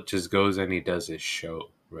Chappelle just goes and he does his show,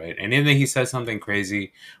 right? And then he says something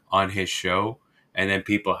crazy on his show, and then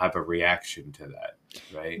people have a reaction to that,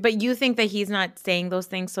 right? But you think that he's not saying those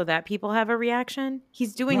things so that people have a reaction?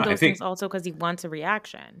 He's No, doing those things also because he wants a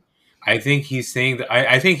reaction. I think he's saying that.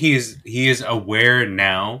 I think he is aware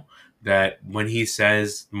now that when he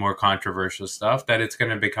says more controversial stuff, that it's going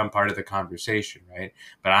to become part of the conversation, right?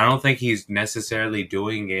 But I don't think he's necessarily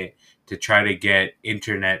doing it to try to get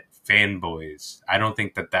internet fanboys. I don't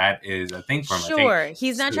think that that is a thing for him. I think Sure,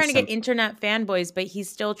 he's not trying to get some. internet fanboys, but he's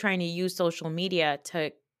still trying to use social media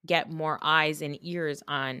to get more eyes and ears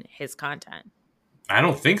on his content. I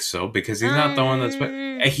don't think so because he's not the one that's.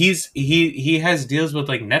 Um, He has deals with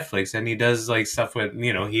like Netflix and he does like stuff with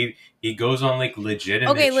he goes on like okay,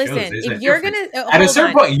 legitimate shows. listen. There's If a you're difference. gonna At a hold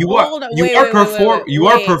certain on, point, hold on, wait, wait, wait, wait, wait, you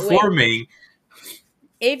are wait. performing.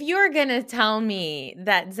 If you're gonna tell me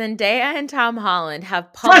that Zendaya and Tom Holland have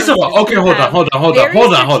First of all, publicists okay, who have very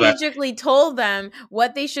hold on. strategically told them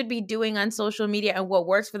what they should be doing on social media and what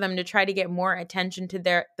works for them to try to get more attention to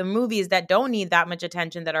the movies that don't need that much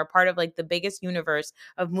attention, that are part of like the biggest universe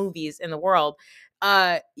of movies in the world,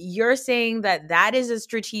 you're saying that that is a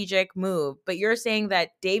strategic move, but you're saying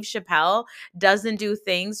that Dave Chappelle doesn't do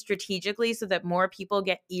things strategically so that more people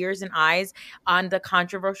get ears and eyes on the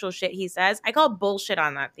controversial shit he says. I call bullshit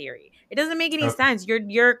on that theory. It doesn't make any Okay. sense.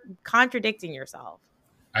 You're contradicting yourself.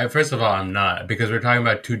 First of all, I'm not because we're talking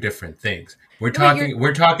about two different things. No, but you're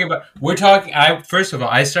We're talking. I first of all,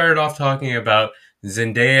 I started off talking about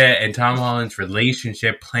Zendaya and Tom Holland's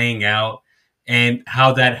relationship playing out and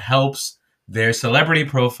how that helps their celebrity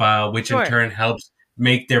profile, which in sure. turn helps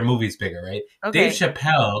make their movies bigger. Right? Dave Okay.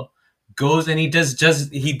 Chappelle goes and he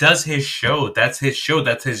does his show. That's his show.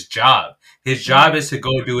 That's his job. His job Mm-hmm. is to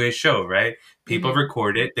go do his show. Right? People Mm-hmm.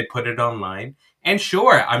 record it. They put it online. And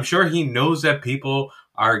sure, I'm sure he knows that people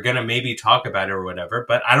are gonna maybe talk about it or whatever.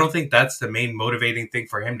 But I don't think that's the main motivating thing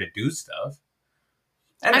for him to do stuff.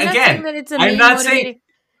 And I'm not saying again, that it's a I'm main not saying motivating,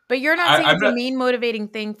 but you're not saying I'm it's a not. main motivating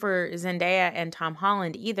thing for Zendaya and Tom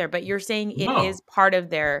Holland either, but you're saying it is No, part of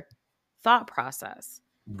their thought process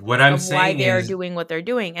what I'm of why saying they're is doing what they're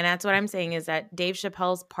doing. And that's what I'm saying, is that Dave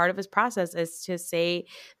Chappelle's part of his process is to say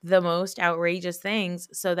the most outrageous things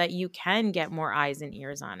so that you can get more eyes and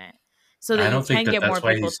ears on it. So that I you don't think can that get more that's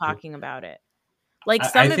why people he's doing. talking about it. Like I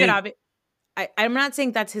some of it, think I'm not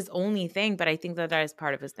saying that's his only thing, but I think that that is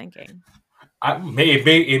part of his thinking.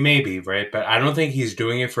 it may be right, but I don't think he's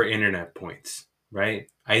doing it for internet points. Right?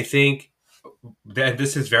 I think that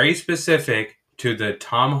this is very specific to the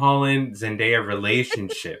Tom Holland Zendaya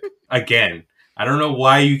relationship. Again, I don't know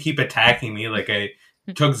why you keep attacking me like I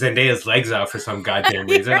took Zendaya's legs out for some goddamn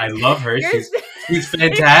reason. you're, I love her. you're She's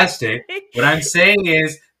fantastic. What I'm saying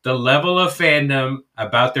is the level of fandom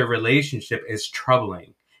about their relationship is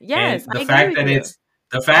troubling. And Yes, I agree with you.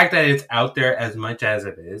 the fact that it's out there as much as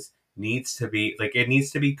it is needs to be like it needs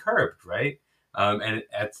to be curbed, right? And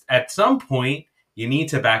at some point you need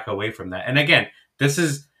to back away from that. And again, this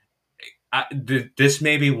is this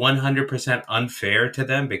may be 100% unfair to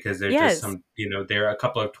them because they're just Yes. some they're a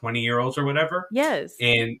couple of 20-year-olds or whatever Yes.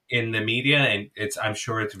 in the media, and I'm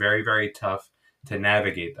sure it's very very tough to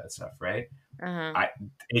navigate that stuff, right? Uh-huh. I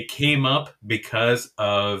It came up because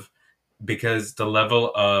the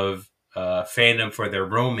level of fandom for their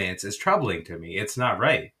romance is troubling to me. It's not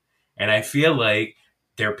right, and I feel like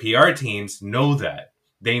their PR teams know that.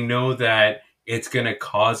 They know that it's going to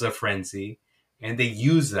cause a frenzy, and they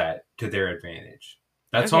use that to their advantage.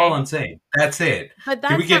 That's all Okay. I'm saying. That's it. But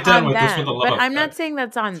Can we that's get not done on with this for the them. love But of I'm God? not saying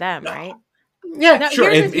that's on them, right? Yeah, Now,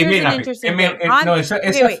 sure. It may here's an not be. It interesting may. thing. On It's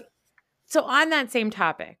okay, not. wait. So on that same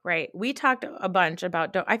topic, right? We talked a bunch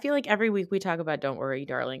about don't I feel like every week we talk about Don't Worry,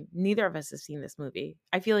 Darling. Neither of us has seen this movie.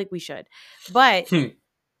 I feel like we should. But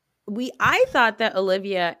I thought that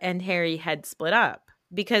Olivia and Harry had split up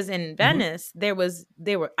because in Mhm. Venice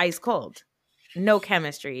they were ice cold. No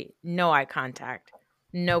chemistry, no eye contact,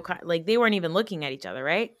 like they weren't even looking at each other,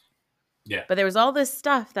 right? Yeah. But there was all this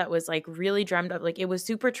stuff that was like really drummed up. Like it was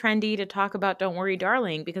super trendy to talk about Don't Worry,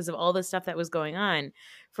 Darling because of all the stuff that was going on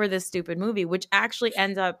for this stupid movie, which actually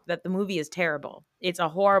ends up that the movie is terrible. It's a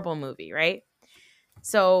horrible movie, right?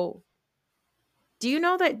 So Do you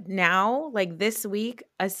know that now, like this week,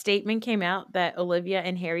 a statement came out that Olivia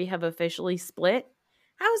and Harry have officially split?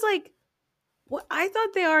 I was like, "What? I thought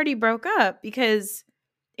they already broke up because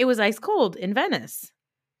it was ice cold in Venice.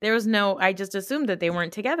 There was no, I just assumed that they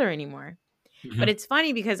weren't together anymore." But Hmm. it's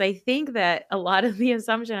funny because I think that a lot of the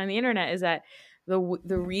assumption on the internet is that the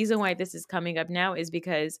reason why this is coming up now is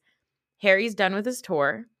because Harry's done with his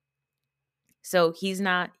tour. So he's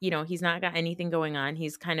not, he's not got anything going on.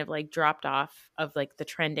 He's kind of like dropped off of like the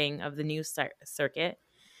trending of the news circuit.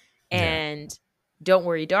 Yeah. And Don't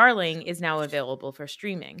Worry Darling is now available for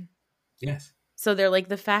streaming. Yes. So they're like,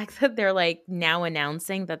 the fact that they're like now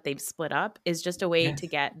announcing that they've split up is just a way to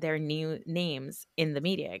Yes. get their new names in the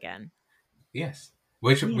media again. Yes.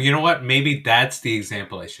 Which, Yeah. you know what? Maybe that's the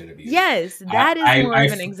example I should have used. Yes, that is more I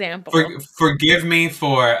of an example. forgive me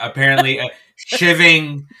for apparently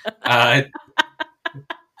shivving uh,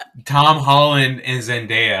 Tom Holland and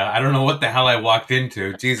Zendaya. I don't know what the hell I walked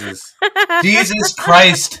into. Jesus. Jesus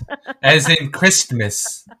Christ, as in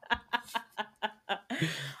Christmas.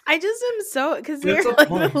 I just am so, because they're That's a like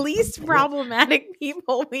the point. least problematic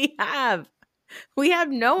people we have. We have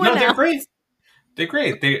no one No, they're else. great. They're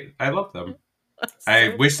great. I love them. I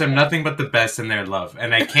So wish them nothing but the best in their love,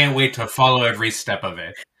 and I can't wait to follow every step of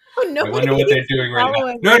it. I nobody wonder what they're needs to doing right now.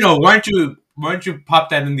 follow No, every. no, why don't you pop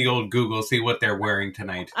that in the old Google, see what they're wearing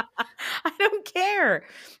tonight? I don't care.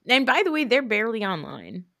 And by the way, they're barely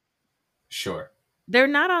online. Sure. They're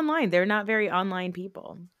not online. They're not very online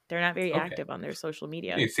people. They're not very Okay. active on their social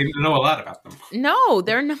media. You seem to know a lot about them. No,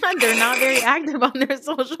 they're not. They're not very active on their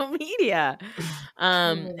social media.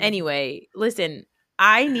 Anyway, listen,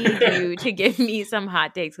 I need you to give me some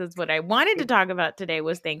hot takes because what I wanted to talk about today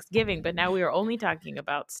was Thanksgiving, but now we are only talking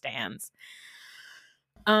about stands.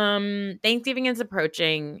 Thanksgiving is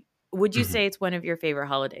approaching. Would you Mhm. say it's one of your favorite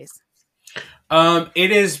holidays?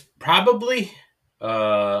 It is probably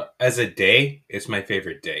as a day, it's my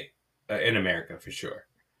favorite day in America for sure.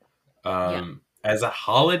 Yeah. As a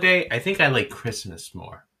holiday, I think I like Christmas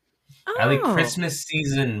more. I like Oh. Christmas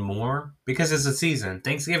season more because it's a season.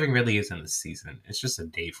 Thanksgiving really isn't a season. It's just a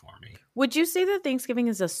day for me. Would you say that Thanksgiving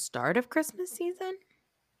is the start of Christmas season?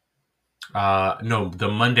 No, the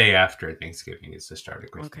Monday after Thanksgiving is the start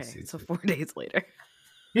of Christmas Okay, so season. 4 days later.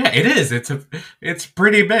 Yeah, it is. It's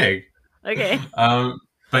pretty big. Okay. Um,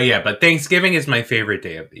 but Thanksgiving is my favorite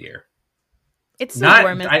day of the year. It's the Not I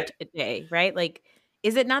warmest day, right? Like,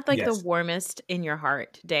 is it not like the Yes. warmest in your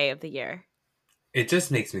heart day of the year? It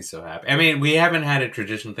just makes me so happy. I mean, we haven't had a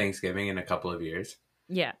traditional Thanksgiving in a couple of years,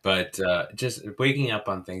 Yeah. but just waking up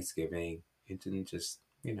on Thanksgiving, it didn't just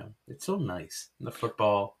it's so nice. The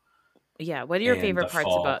football Yeah. What are your and the favorite parts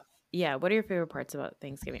about fall Yeah, what are your favorite parts about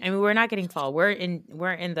Thanksgiving? I mean, we're not getting fall. We're in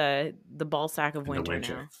the ball sack of in the winter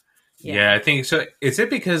winter. now. Yeah. Yeah, I think so. Is it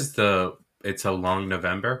because the it's a long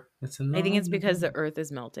November? It's a I think it's long because the November. earth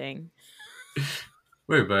is melting.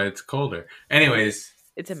 Wait, but it's colder. Anyways,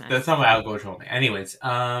 It's a that's mess. not what Algo told me. Anyways,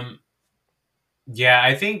 yeah,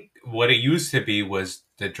 I think what it used to be was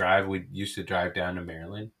the drive. We used to drive down to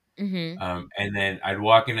Maryland, Mhm. and then I'd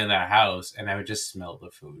walk into that house and I would just smell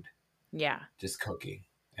the food, Yeah. just cooking,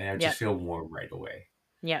 and I would just Yep. feel warm right away.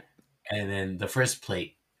 Yep. And then the first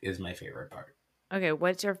plate is my favorite part. Okay,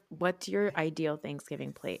 what's your ideal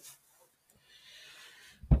Thanksgiving plate?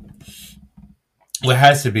 Well, it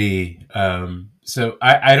has to be. So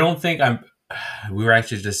I don't think I'm. We were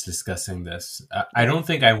actually just discussing this. I Yeah. don't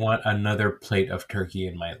think I want another plate of turkey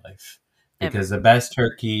in my life because Ever. the best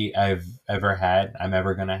turkey I've ever had, I'm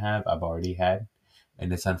ever gonna have, I've already had,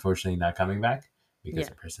 and it's unfortunately not coming back because Yeah.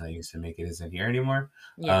 the person that used to make it isn't here anymore.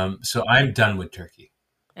 Yeah. So I'm done with turkey.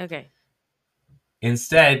 Okay.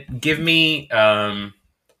 Instead, give me a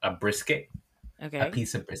brisket, a Okay.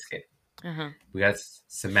 piece of brisket. Uh-huh. We got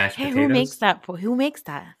some mashed Hey, who makes potatoes. that? Who makes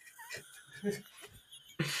that?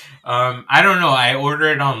 I don't know. I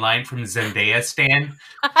ordered it online from Zendaya Stan.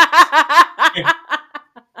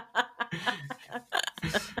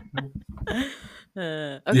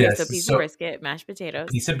 Okay, so Yes, piece of so brisket, mashed potatoes.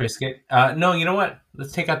 piece of brisket. No, you know what?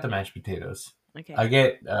 Let's take out the mashed potatoes. I Okay.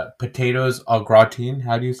 get potatoes au gratin.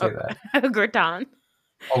 How do you say Oh, that? a gratin.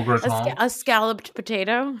 Au gratin. A scalloped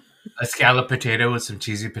potato. A scalloped potato with some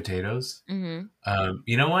cheesy potatoes. Mm-hmm.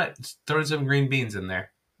 You know what? Just throw some green beans in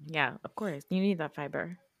there. Yeah, of course. You need that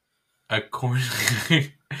fiber. A corn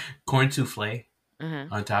corn souffle Uh-huh.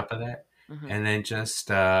 on top of that, Uh-huh. and then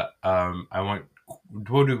just I want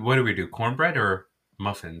what do we do? Cornbread or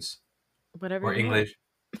muffins Whatever or you want. English?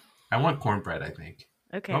 I want cornbread. I think. Do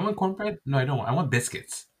I Okay. want cornbread? No, I don't. I want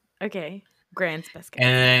biscuits. Okay. Grant's biscuits.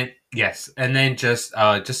 And yes, and then just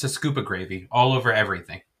a scoop of gravy all over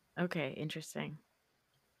everything. Okay, interesting.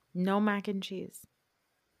 No mac and cheese.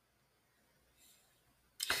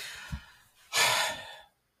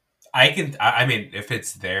 I mean, if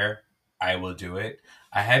it's there, I will do it.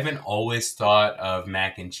 I haven't always thought of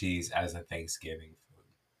mac and cheese as a Thanksgiving food.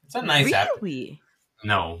 It's a nice app. Really?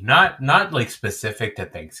 No, not like specific to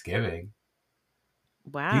Thanksgiving. Do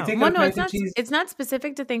you Wow. think Well, of no, mac and cheese? it's not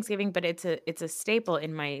specific to Thanksgiving, but it's a staple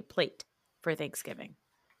in my plate for Thanksgiving.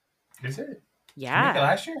 Is it? Did you make it Yeah,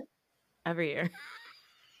 last year? every year.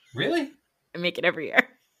 Really? I make it every year.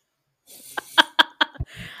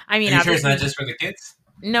 I Are mean, you sure it's not obviously, just for the kids?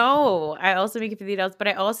 no, I also make it for the adults, but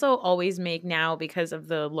I also always make now because of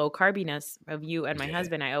the low carbiness of you and my Yeah,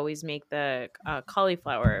 husband. I always make the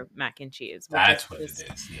cauliflower mac and cheese, which is that's what it just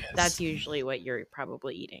is. that's Yes. usually what you're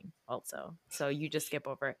probably eating also. So you just skip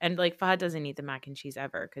over it. And like Fahad doesn't eat the mac and cheese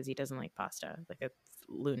ever because he doesn't like pasta, like a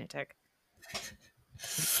lunatic.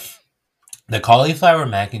 The cauliflower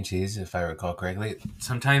mac and cheese, if I recall correctly,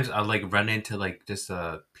 sometimes I'll like run into like just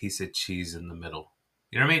a piece of cheese in the middle.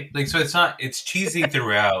 You know what I mean? Like, so it's cheesy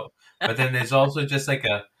throughout, but then there's also just like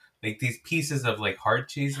like these pieces of like hard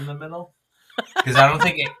cheese in the middle. Because I don't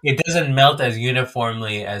think it doesn't melt as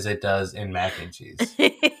uniformly as it does in mac and cheese.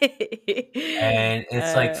 And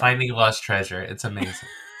it's like uh, finding lost treasure. It's amazing.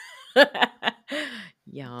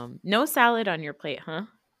 Yum. No salad on your plate, huh?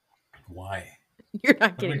 Why? You're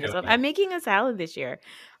not What are we kidding doing yourself. here? I'm making a salad this year.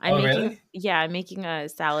 Oh, really? I'm making a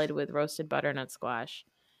salad with roasted butternut squash,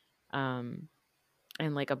 um,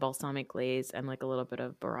 and like a balsamic glaze and like a little bit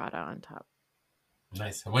of burrata on top.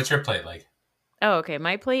 Nice. What's your plate like? Oh, okay.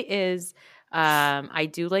 My plate is, I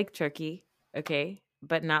do like turkey, okay,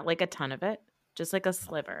 but not like a ton of it, just like a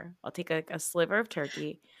sliver. I'll take a sliver of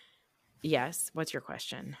turkey. Yes. What's your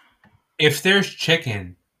question? If there's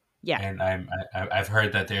chicken, Yeah. and I've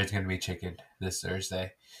heard that there's going to be chicken this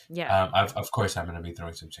Thursday. Yeah. Of course I'm going to be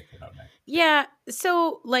throwing some chicken on there. Yeah.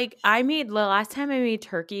 So like I made the last time I made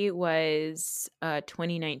turkey was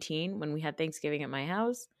 2019 when we had Thanksgiving at my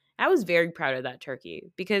house. I was very proud of that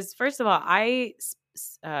turkey because first of all,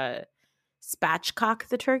 spatchcock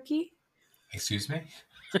the turkey. Excuse me.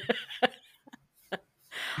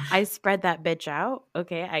 I spread that bitch out.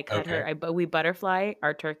 Okay, I cut her. Okay. But we butterfly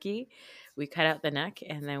our turkey. We cut out the neck,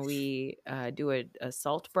 and then we do a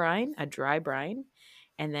salt brine, a dry brine,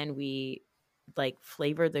 and then we like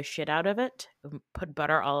flavor the shit out of it. Put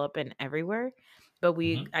butter all up and everywhere. But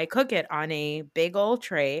Hmm. I cook it on a big old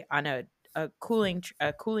tray on a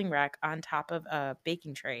cooling rack on top of a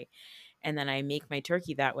baking tray, and then I make my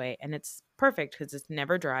turkey that way, and it's perfect because it's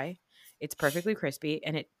never dry. It's perfectly crispy,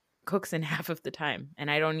 and it cooks in half of the time, and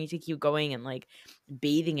I don't need to keep going and like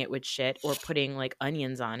bathing it with shit or putting like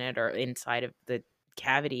onions on it or inside of the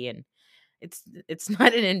cavity, and it's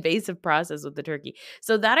not an invasive process with the turkey.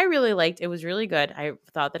 So that I really liked. It was really good. I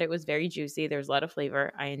thought that it was very juicy. There's a lot of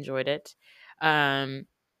flavor. I enjoyed it. Um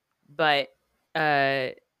but uh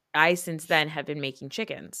I since then have been making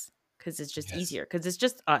chickens cuz it's just Yes. easier cuz it's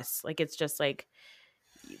just us. Like it's just like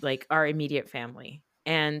our immediate family.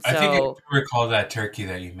 And I think I so do recall that turkey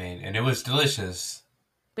that you made, and it was delicious.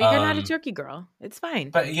 but you're not a Um, turkey girl. It's fine.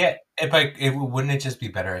 but yeah, wouldn't it just be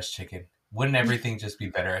better as chicken? Wouldn't everything just be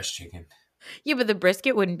better as chicken? Yeah, but the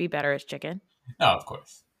brisket wouldn't be better as chicken. No, of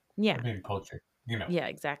course. Yeah. Or maybe poultry. You know, Yeah,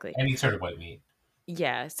 exactly. any sort of white meat.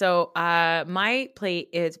 Yeah. So my plate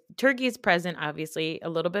is turkey is present, obviously, a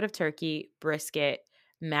little bit of turkey, brisket,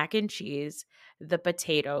 mac and cheese, the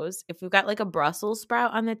potatoes. If we've got like a Brussels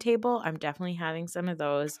sprout on the table, I'm definitely having some of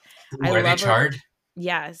those. I Ooh, are they love a charred?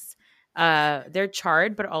 yes. They're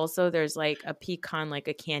charred, but also there's like a pecan, like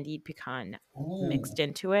a candied pecan Ooh. mixed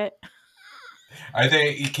into it. Are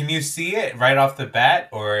they? Can you see it right off the bat,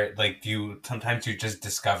 or like do you sometimes you just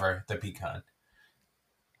discover the pecan?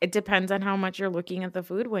 It depends on how much you're looking at the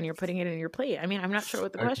food when you're putting it in your plate. I mean, I'm not sure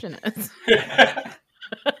what the Okay. question is.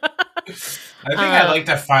 I think I like um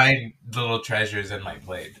to find little treasures in my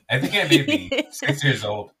plate. I think I may be 6 years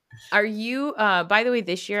old. Are you by the way,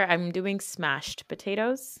 this year I'm doing smashed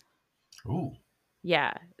potatoes. Ooh.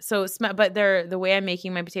 Yeah. So but they're the way I'm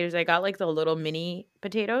making my potatoes, I got like the little mini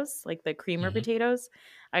potatoes, like the creamer Hmm. potatoes.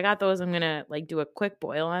 I got those. I'm going to like do a quick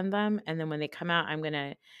boil on them, and then when they come out, I'm going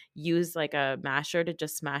to use like a masher to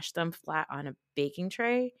just smash them flat on a baking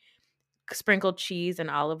tray, sprinkle cheese and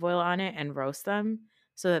olive oil on it and roast them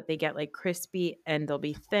so that they get like crispy and they'll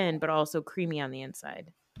be thin but also creamy on the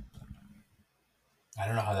inside. I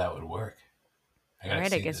don't know how that would work. I All gotta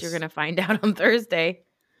right, I see guess you're going this. to find out on Thursday.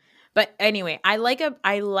 But anyway, I like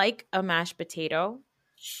a mashed potato.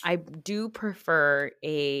 I do prefer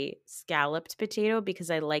a scalloped potato because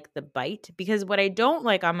I like the bite. Because what I don't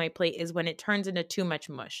like on my plate is when it turns into too much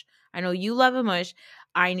mush. I know you love a mush.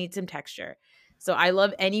 I need some texture. So I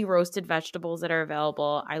love any roasted vegetables that are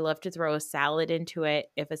available. I love to throw a salad into it.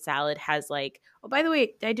 If a salad has like, oh, by the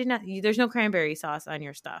way, I did not, there's no cranberry sauce on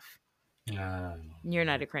your stuff. Uh, You're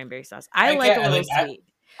not a cranberry sauce. I I like a get little like sweet.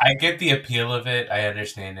 I get the appeal of it. I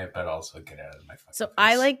understand it, but also get out of my So fucking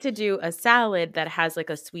I face. like to do a salad that has like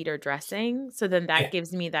a sweeter dressing. So then that Yeah,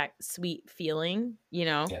 gives me that sweet feeling, you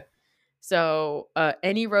know? yeah. So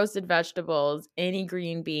any roasted vegetables, any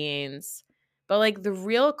green beans. But like the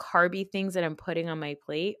real carby things that I'm putting on my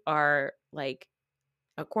plate are like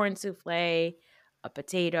a corn souffle, a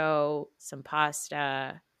potato, some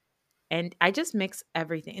pasta, and I just mix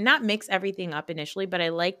everything. And not mix everything up initially, but I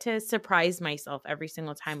like to surprise myself every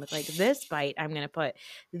single time with like this bite, I'm going to put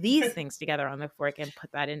these things together on the fork and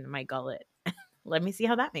put that into my gullet. Let me see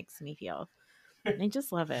how that makes me feel. I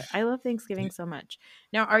just love it. I love Thanksgiving so much.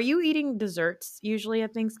 Now, are you eating desserts usually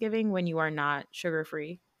at Thanksgiving when you are not sugar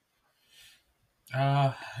free?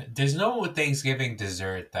 Uh, there's no Thanksgiving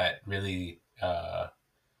dessert that really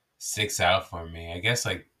sticks out for me. I guess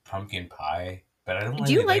like pumpkin pie, but I don't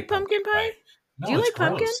Do you really like like pumpkin pumpkin pie? pie. Do No, you it's like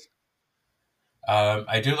pumpkin? gross.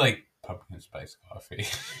 I do like pumpkin spice coffee.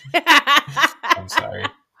 I'm sorry.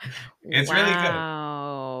 It's really good.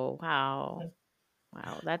 Wow. Wow.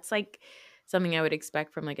 Wow. That's like something I would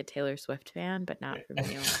expect from like a Taylor Swift fan, but not from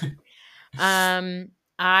you. Um,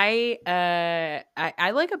 I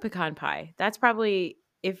like a pecan pie. That's probably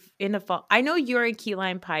if in the fall. I know you're a key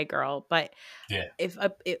lime pie girl, but Yeah.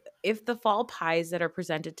 if the fall pies that are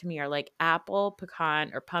presented to me are like apple,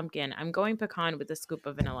 pecan, or pumpkin, I'm going pecan with a scoop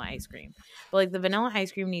of vanilla ice cream. But like the vanilla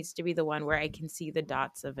ice cream needs to be the one where I can see the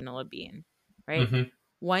dots of vanilla bean, right? Mm-hmm.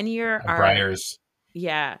 One year our Briars.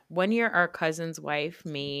 yeah, one year our cousin's wife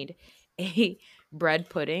made a bread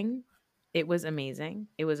pudding. It was amazing.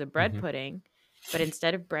 It was a bread Mm-hmm. pudding, but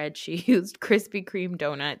instead of bread, she used Krispy Kreme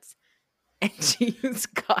donuts and she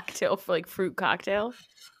used cocktail for like fruit cocktail,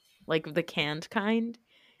 like the canned kind.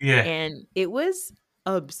 Yeah. And it was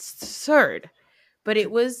absurd, but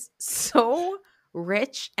it was so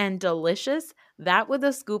rich and delicious. That with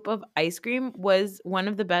a scoop of ice cream was one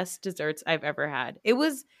of the best desserts I've ever had. It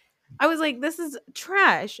was I was like, this is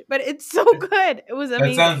trash, but it's so good. It was That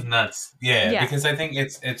sounds amazing. nuts. Yeah, Yeah, because I think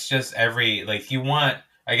it's just every like you want.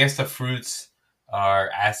 I guess the fruits are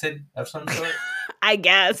acid of some sort. I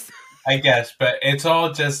guess. I guess, but it's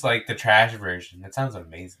all just like the trash version. It sounds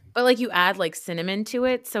amazing. But like you add like cinnamon to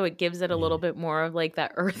it, so it gives it a little Yeah. bit more of like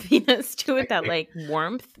that earthiness to it, that like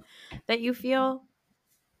warmth that you feel.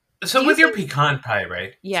 So Do you with your think? pecan pie,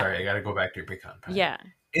 right? Yeah, Sorry, I got to go back to your pecan pie. yeah.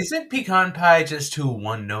 Isn't pecan pie just too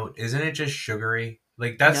one note? Isn't it just sugary?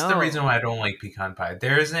 Like that's the reason No, why I don't like pecan pie.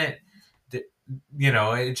 There isn't, you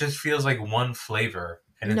know, it just feels like one flavor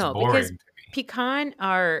and it's no, because boring to me.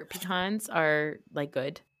 pecans are like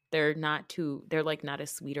good. They're not too. They're like not a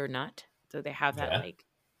sweeter nut, so they have that Yeah. like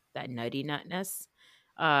that nutty nutness.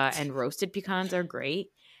 And roasted pecans are great,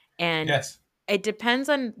 and Yes. it depends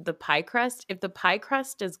on the pie crust. If the pie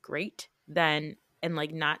crust is great, then and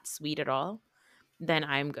like not sweet at all, then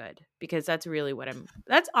I'm good because that's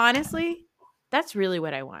honestly that's really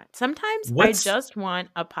what I want. Sometimes I What's just want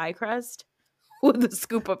a pie crust with a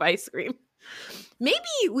scoop of ice cream. Maybe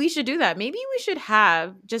we should do that. Maybe we should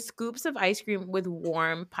have just scoops of ice cream with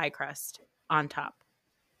warm pie crust on top.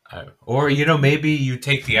 or you know maybe you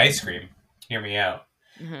take the ice cream. Hear me out.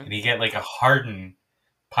 Mhm. And you get like a hardened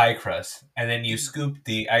pie crust, and then you scoop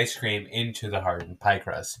the ice cream into the hardened pie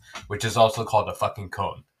crust, which is also called a fucking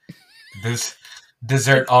cone. This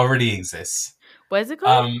dessert It's already exists. what is it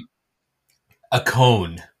called? Um, a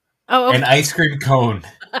cone, Oh, an okay. ice cream cone.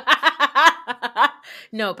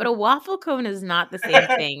 No, but a waffle cone is not the same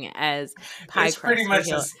thing as pie It's pretty crust, much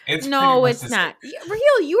Raheel. this. It's pretty No, much it's the same. not.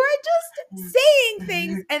 Raheel, you are just saying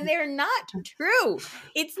things and they're not true.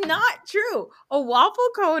 It's not true. A waffle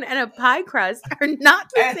cone and a pie crust are not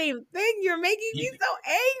the Eh, same thing. You're making me you-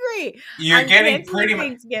 so angry. You're I'm getting canceling pretty much.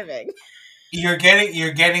 Thanksgiving. You're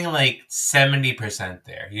getting like 70%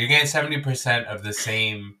 there. You're getting 70% of the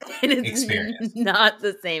same It is experience. not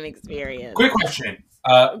the same experience. Quick question.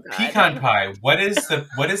 Oh Pecan God. pie. What is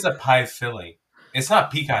the pie filling? It's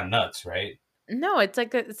not pecan nuts, right? No, it's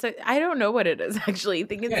like I don't know what it is actually. I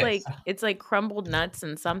think Yes. it's like crumbled nuts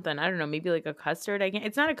and something. I don't know, maybe like a custard.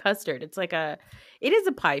 It's not a custard. It's like it is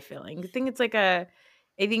a pie filling. I think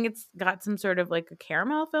it's got some sort of like a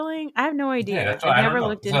caramel filling. I have no Yeah, idea. that's what I've I don't never know.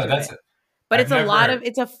 looked So into that's it. it. But I've never.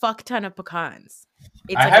 it's a fuck ton of pecans.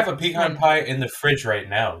 It's I like a have a pecan ton. pie in the fridge right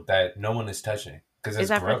now that no one is touching because Is it's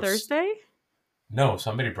that for gross. Thursday? No,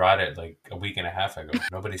 somebody brought it like a week and a half ago.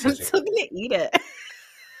 Nobody's I'm touching still it. gonna eat it.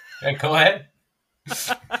 Yeah, go ahead.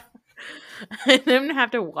 And I'm gonna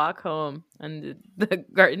have to walk home on the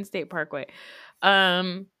Garden State Parkway.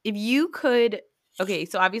 If you could, okay,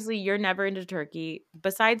 so obviously you're never into turkey.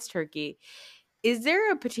 Besides turkey, is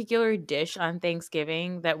there a particular dish on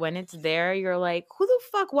Thanksgiving that when it's there, you're like, who the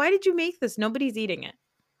fuck? Why did you make this? Nobody's eating it.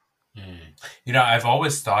 Mm. You know, I've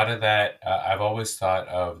always thought of that. I've always thought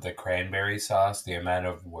of the cranberry sauce, the amount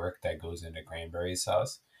of work that goes into cranberry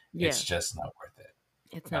sauce. Yeah, It's just not worth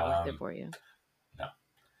it's it. not worth it for you. No.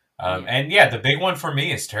 Yeah, And yeah, the big one for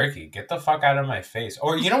me is turkey. Get the fuck out of my face.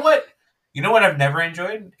 Or you know what? You know what I've never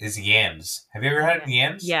enjoyed is yams. Have you ever had yeah,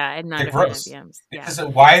 yams? yeah. I'm not They're a fan of gross. yams. It's Yeah.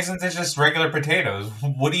 just, why isn't this just regular potatoes?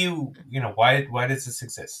 What do you know? Why does this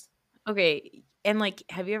exist? Okay, and like,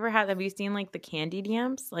 have you seen like the candied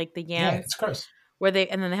yams, like the Yeah, yams it's gross. where they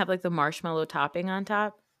and then they have like the marshmallow topping on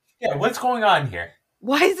top? Yeah, what's going on here?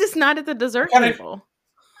 Why is this not at the What dessert kind of table?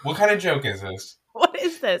 what kind of joke is this? What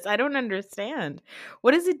is this? I don't understand.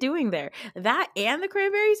 What is it doing there? That and the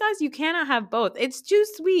cranberry sauce? You cannot have both. It's too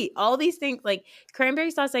sweet. All these things, like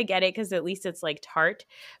cranberry sauce, I get it because at least it's like tart.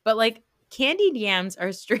 But like candied yams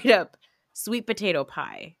are straight up sweet potato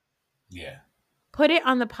pie. Yeah, Put it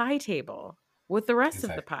on the pie table with the rest of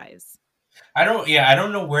the exactly. pies. I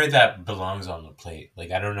don't know where that belongs on the plate.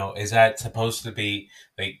 Like, I don't know. Is that supposed to be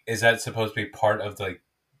is that supposed to be part of like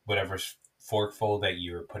whatever forkful that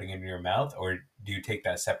you're putting in your mouth, or do you take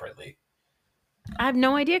that separately? I have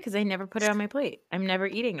no idea because I never put it on my plate. I'm never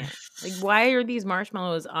eating it. Like, why are these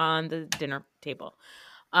marshmallows on the dinner table?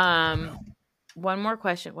 I don't Um, know. one more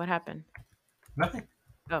question. What happened? Nothing.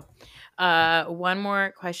 Oh, one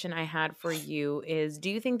more question I had for you is: do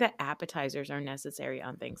you think that appetizers are necessary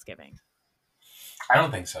on Thanksgiving? I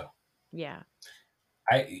don't think so. Yeah,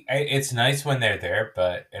 It's nice when they're there,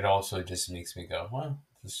 but it also just makes me go, well,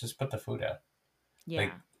 let's just put the food out. yeah,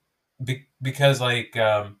 Like, because like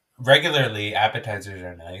regularly appetizers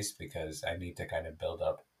are nice because I need to kind of build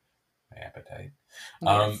up my appetite.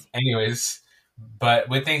 yes. Anyways, but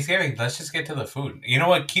with Thanksgiving, let's just get to the food. You know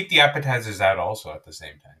what? Keep the appetizers out also at the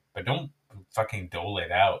same time, but don't fucking dole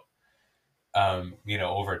it out. You know,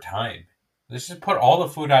 over time. Let's just put all the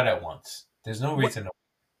food out at once. There's no What reason to.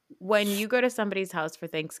 when you go to somebody's house for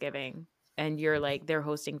Thanksgiving and you're like they're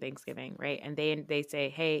hosting Thanksgiving, right? And they say,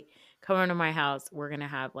 "Hey, come over to my house. We're gonna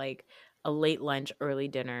have like a late lunch, early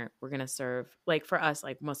dinner. We're gonna serve like for us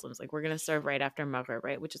like Muslims, like we're gonna serve right after Maghrib,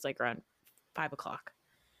 right? Which is like around 5 o'clock.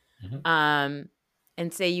 Mhm. Um,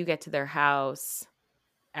 and say you get to their house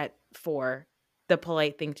at 4, the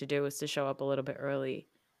polite thing to do is to show up a little bit early.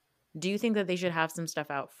 Do you think that they should have some stuff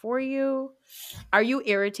out for you? Are you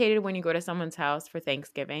irritated when you go to someone's house for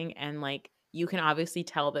Thanksgiving and like you can obviously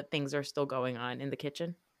tell that things are still going on in the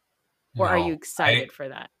kitchen? Or are you No, I excited for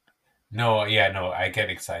that? no, yeah, no. I get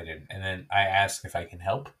excited, and then I ask if I can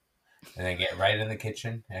help, and I get right in the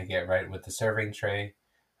kitchen. I get right with the serving tray.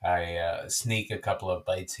 I sneak a couple of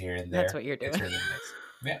bites here and That's there. what you're It's doing. really nice.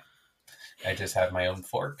 Yeah, I just have my own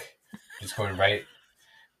fork, just going right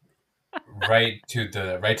to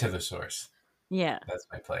the source. Yeah. That's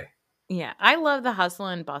my play. Yeah. I love the hustle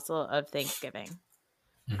and bustle of Thanksgiving.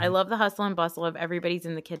 I Hmm. love the hustle and bustle of everybody's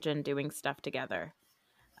in the kitchen doing stuff together.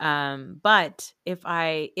 But if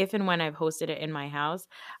and when I've hosted it in my house,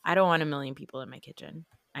 I don't want a million people in my kitchen.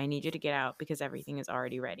 I need you to get out because everything is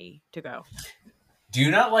already ready to go. Do you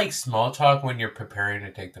not like small talk when you're preparing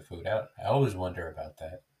to take the food out? I always wonder about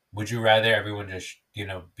that. Would you rather everyone just,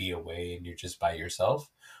 be away and you're just by yourself?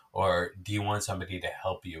 Or do you want somebody to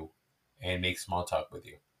help you and make small talk with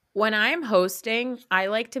you? When I'm hosting, I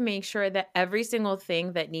like to make sure that every single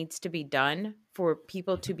thing that needs to be done for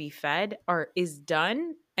people Mhm. to be fed are is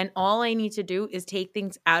done and all I need to do is take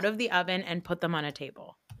things out of the oven and put them on a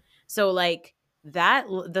table. So like that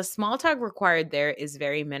the small talk required there is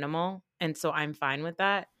very minimal and so I'm fine with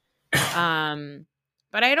that. Um,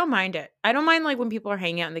 but I don't mind it. I don't mind like when people are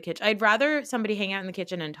hanging out in the kitchen. I'd rather somebody hang out in the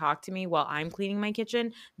kitchen and talk to me while I'm cleaning my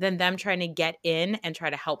kitchen than them trying to get in and try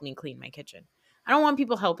to help me clean my kitchen. I don't want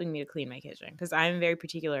people helping me to clean my kitchen because I'm very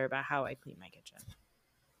particular about how I clean my kitchen.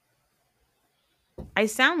 I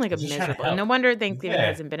sound like a I'm just trying to miserable. And help. no wonder Thanksgiving Yeah.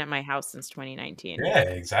 hasn't been at my house since 2019. Yeah,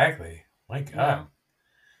 exactly. My Yeah, God.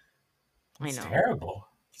 I That's know. terrible.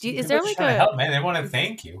 Is People are there just like trying to a help, man. They want to is,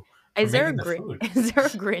 thank you for is there a making the food. Is there a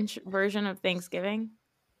Grinch version of Thanksgiving?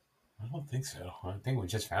 I don't think so. I think we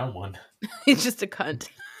just found one. He's just a cunt.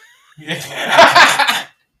 Yeah.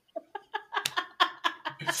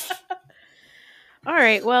 All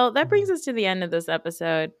right. Well, that brings us to the end of this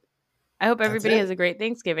episode. I hope That's everybody has it. a great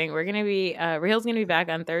Thanksgiving. We're gonna be Rahel's gonna be back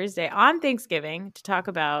on Thursday on Thanksgiving to talk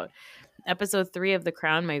about episode 3 of The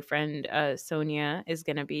Crown. My friend Sonia is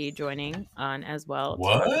gonna be joining on as well to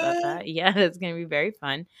talk about What? that. Yeah, it's gonna be very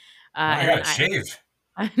fun. Oh, I And then gotta shave.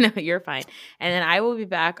 No, you're fine. And then I will be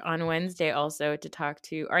back on Wednesday also to talk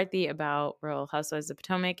to Arthi about Real Housewives of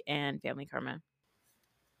Potomac and Family Karma.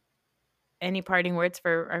 Any parting words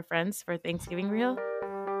for our friends for Thanksgiving, Real?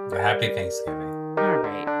 Happy Thanksgiving. All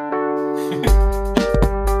right.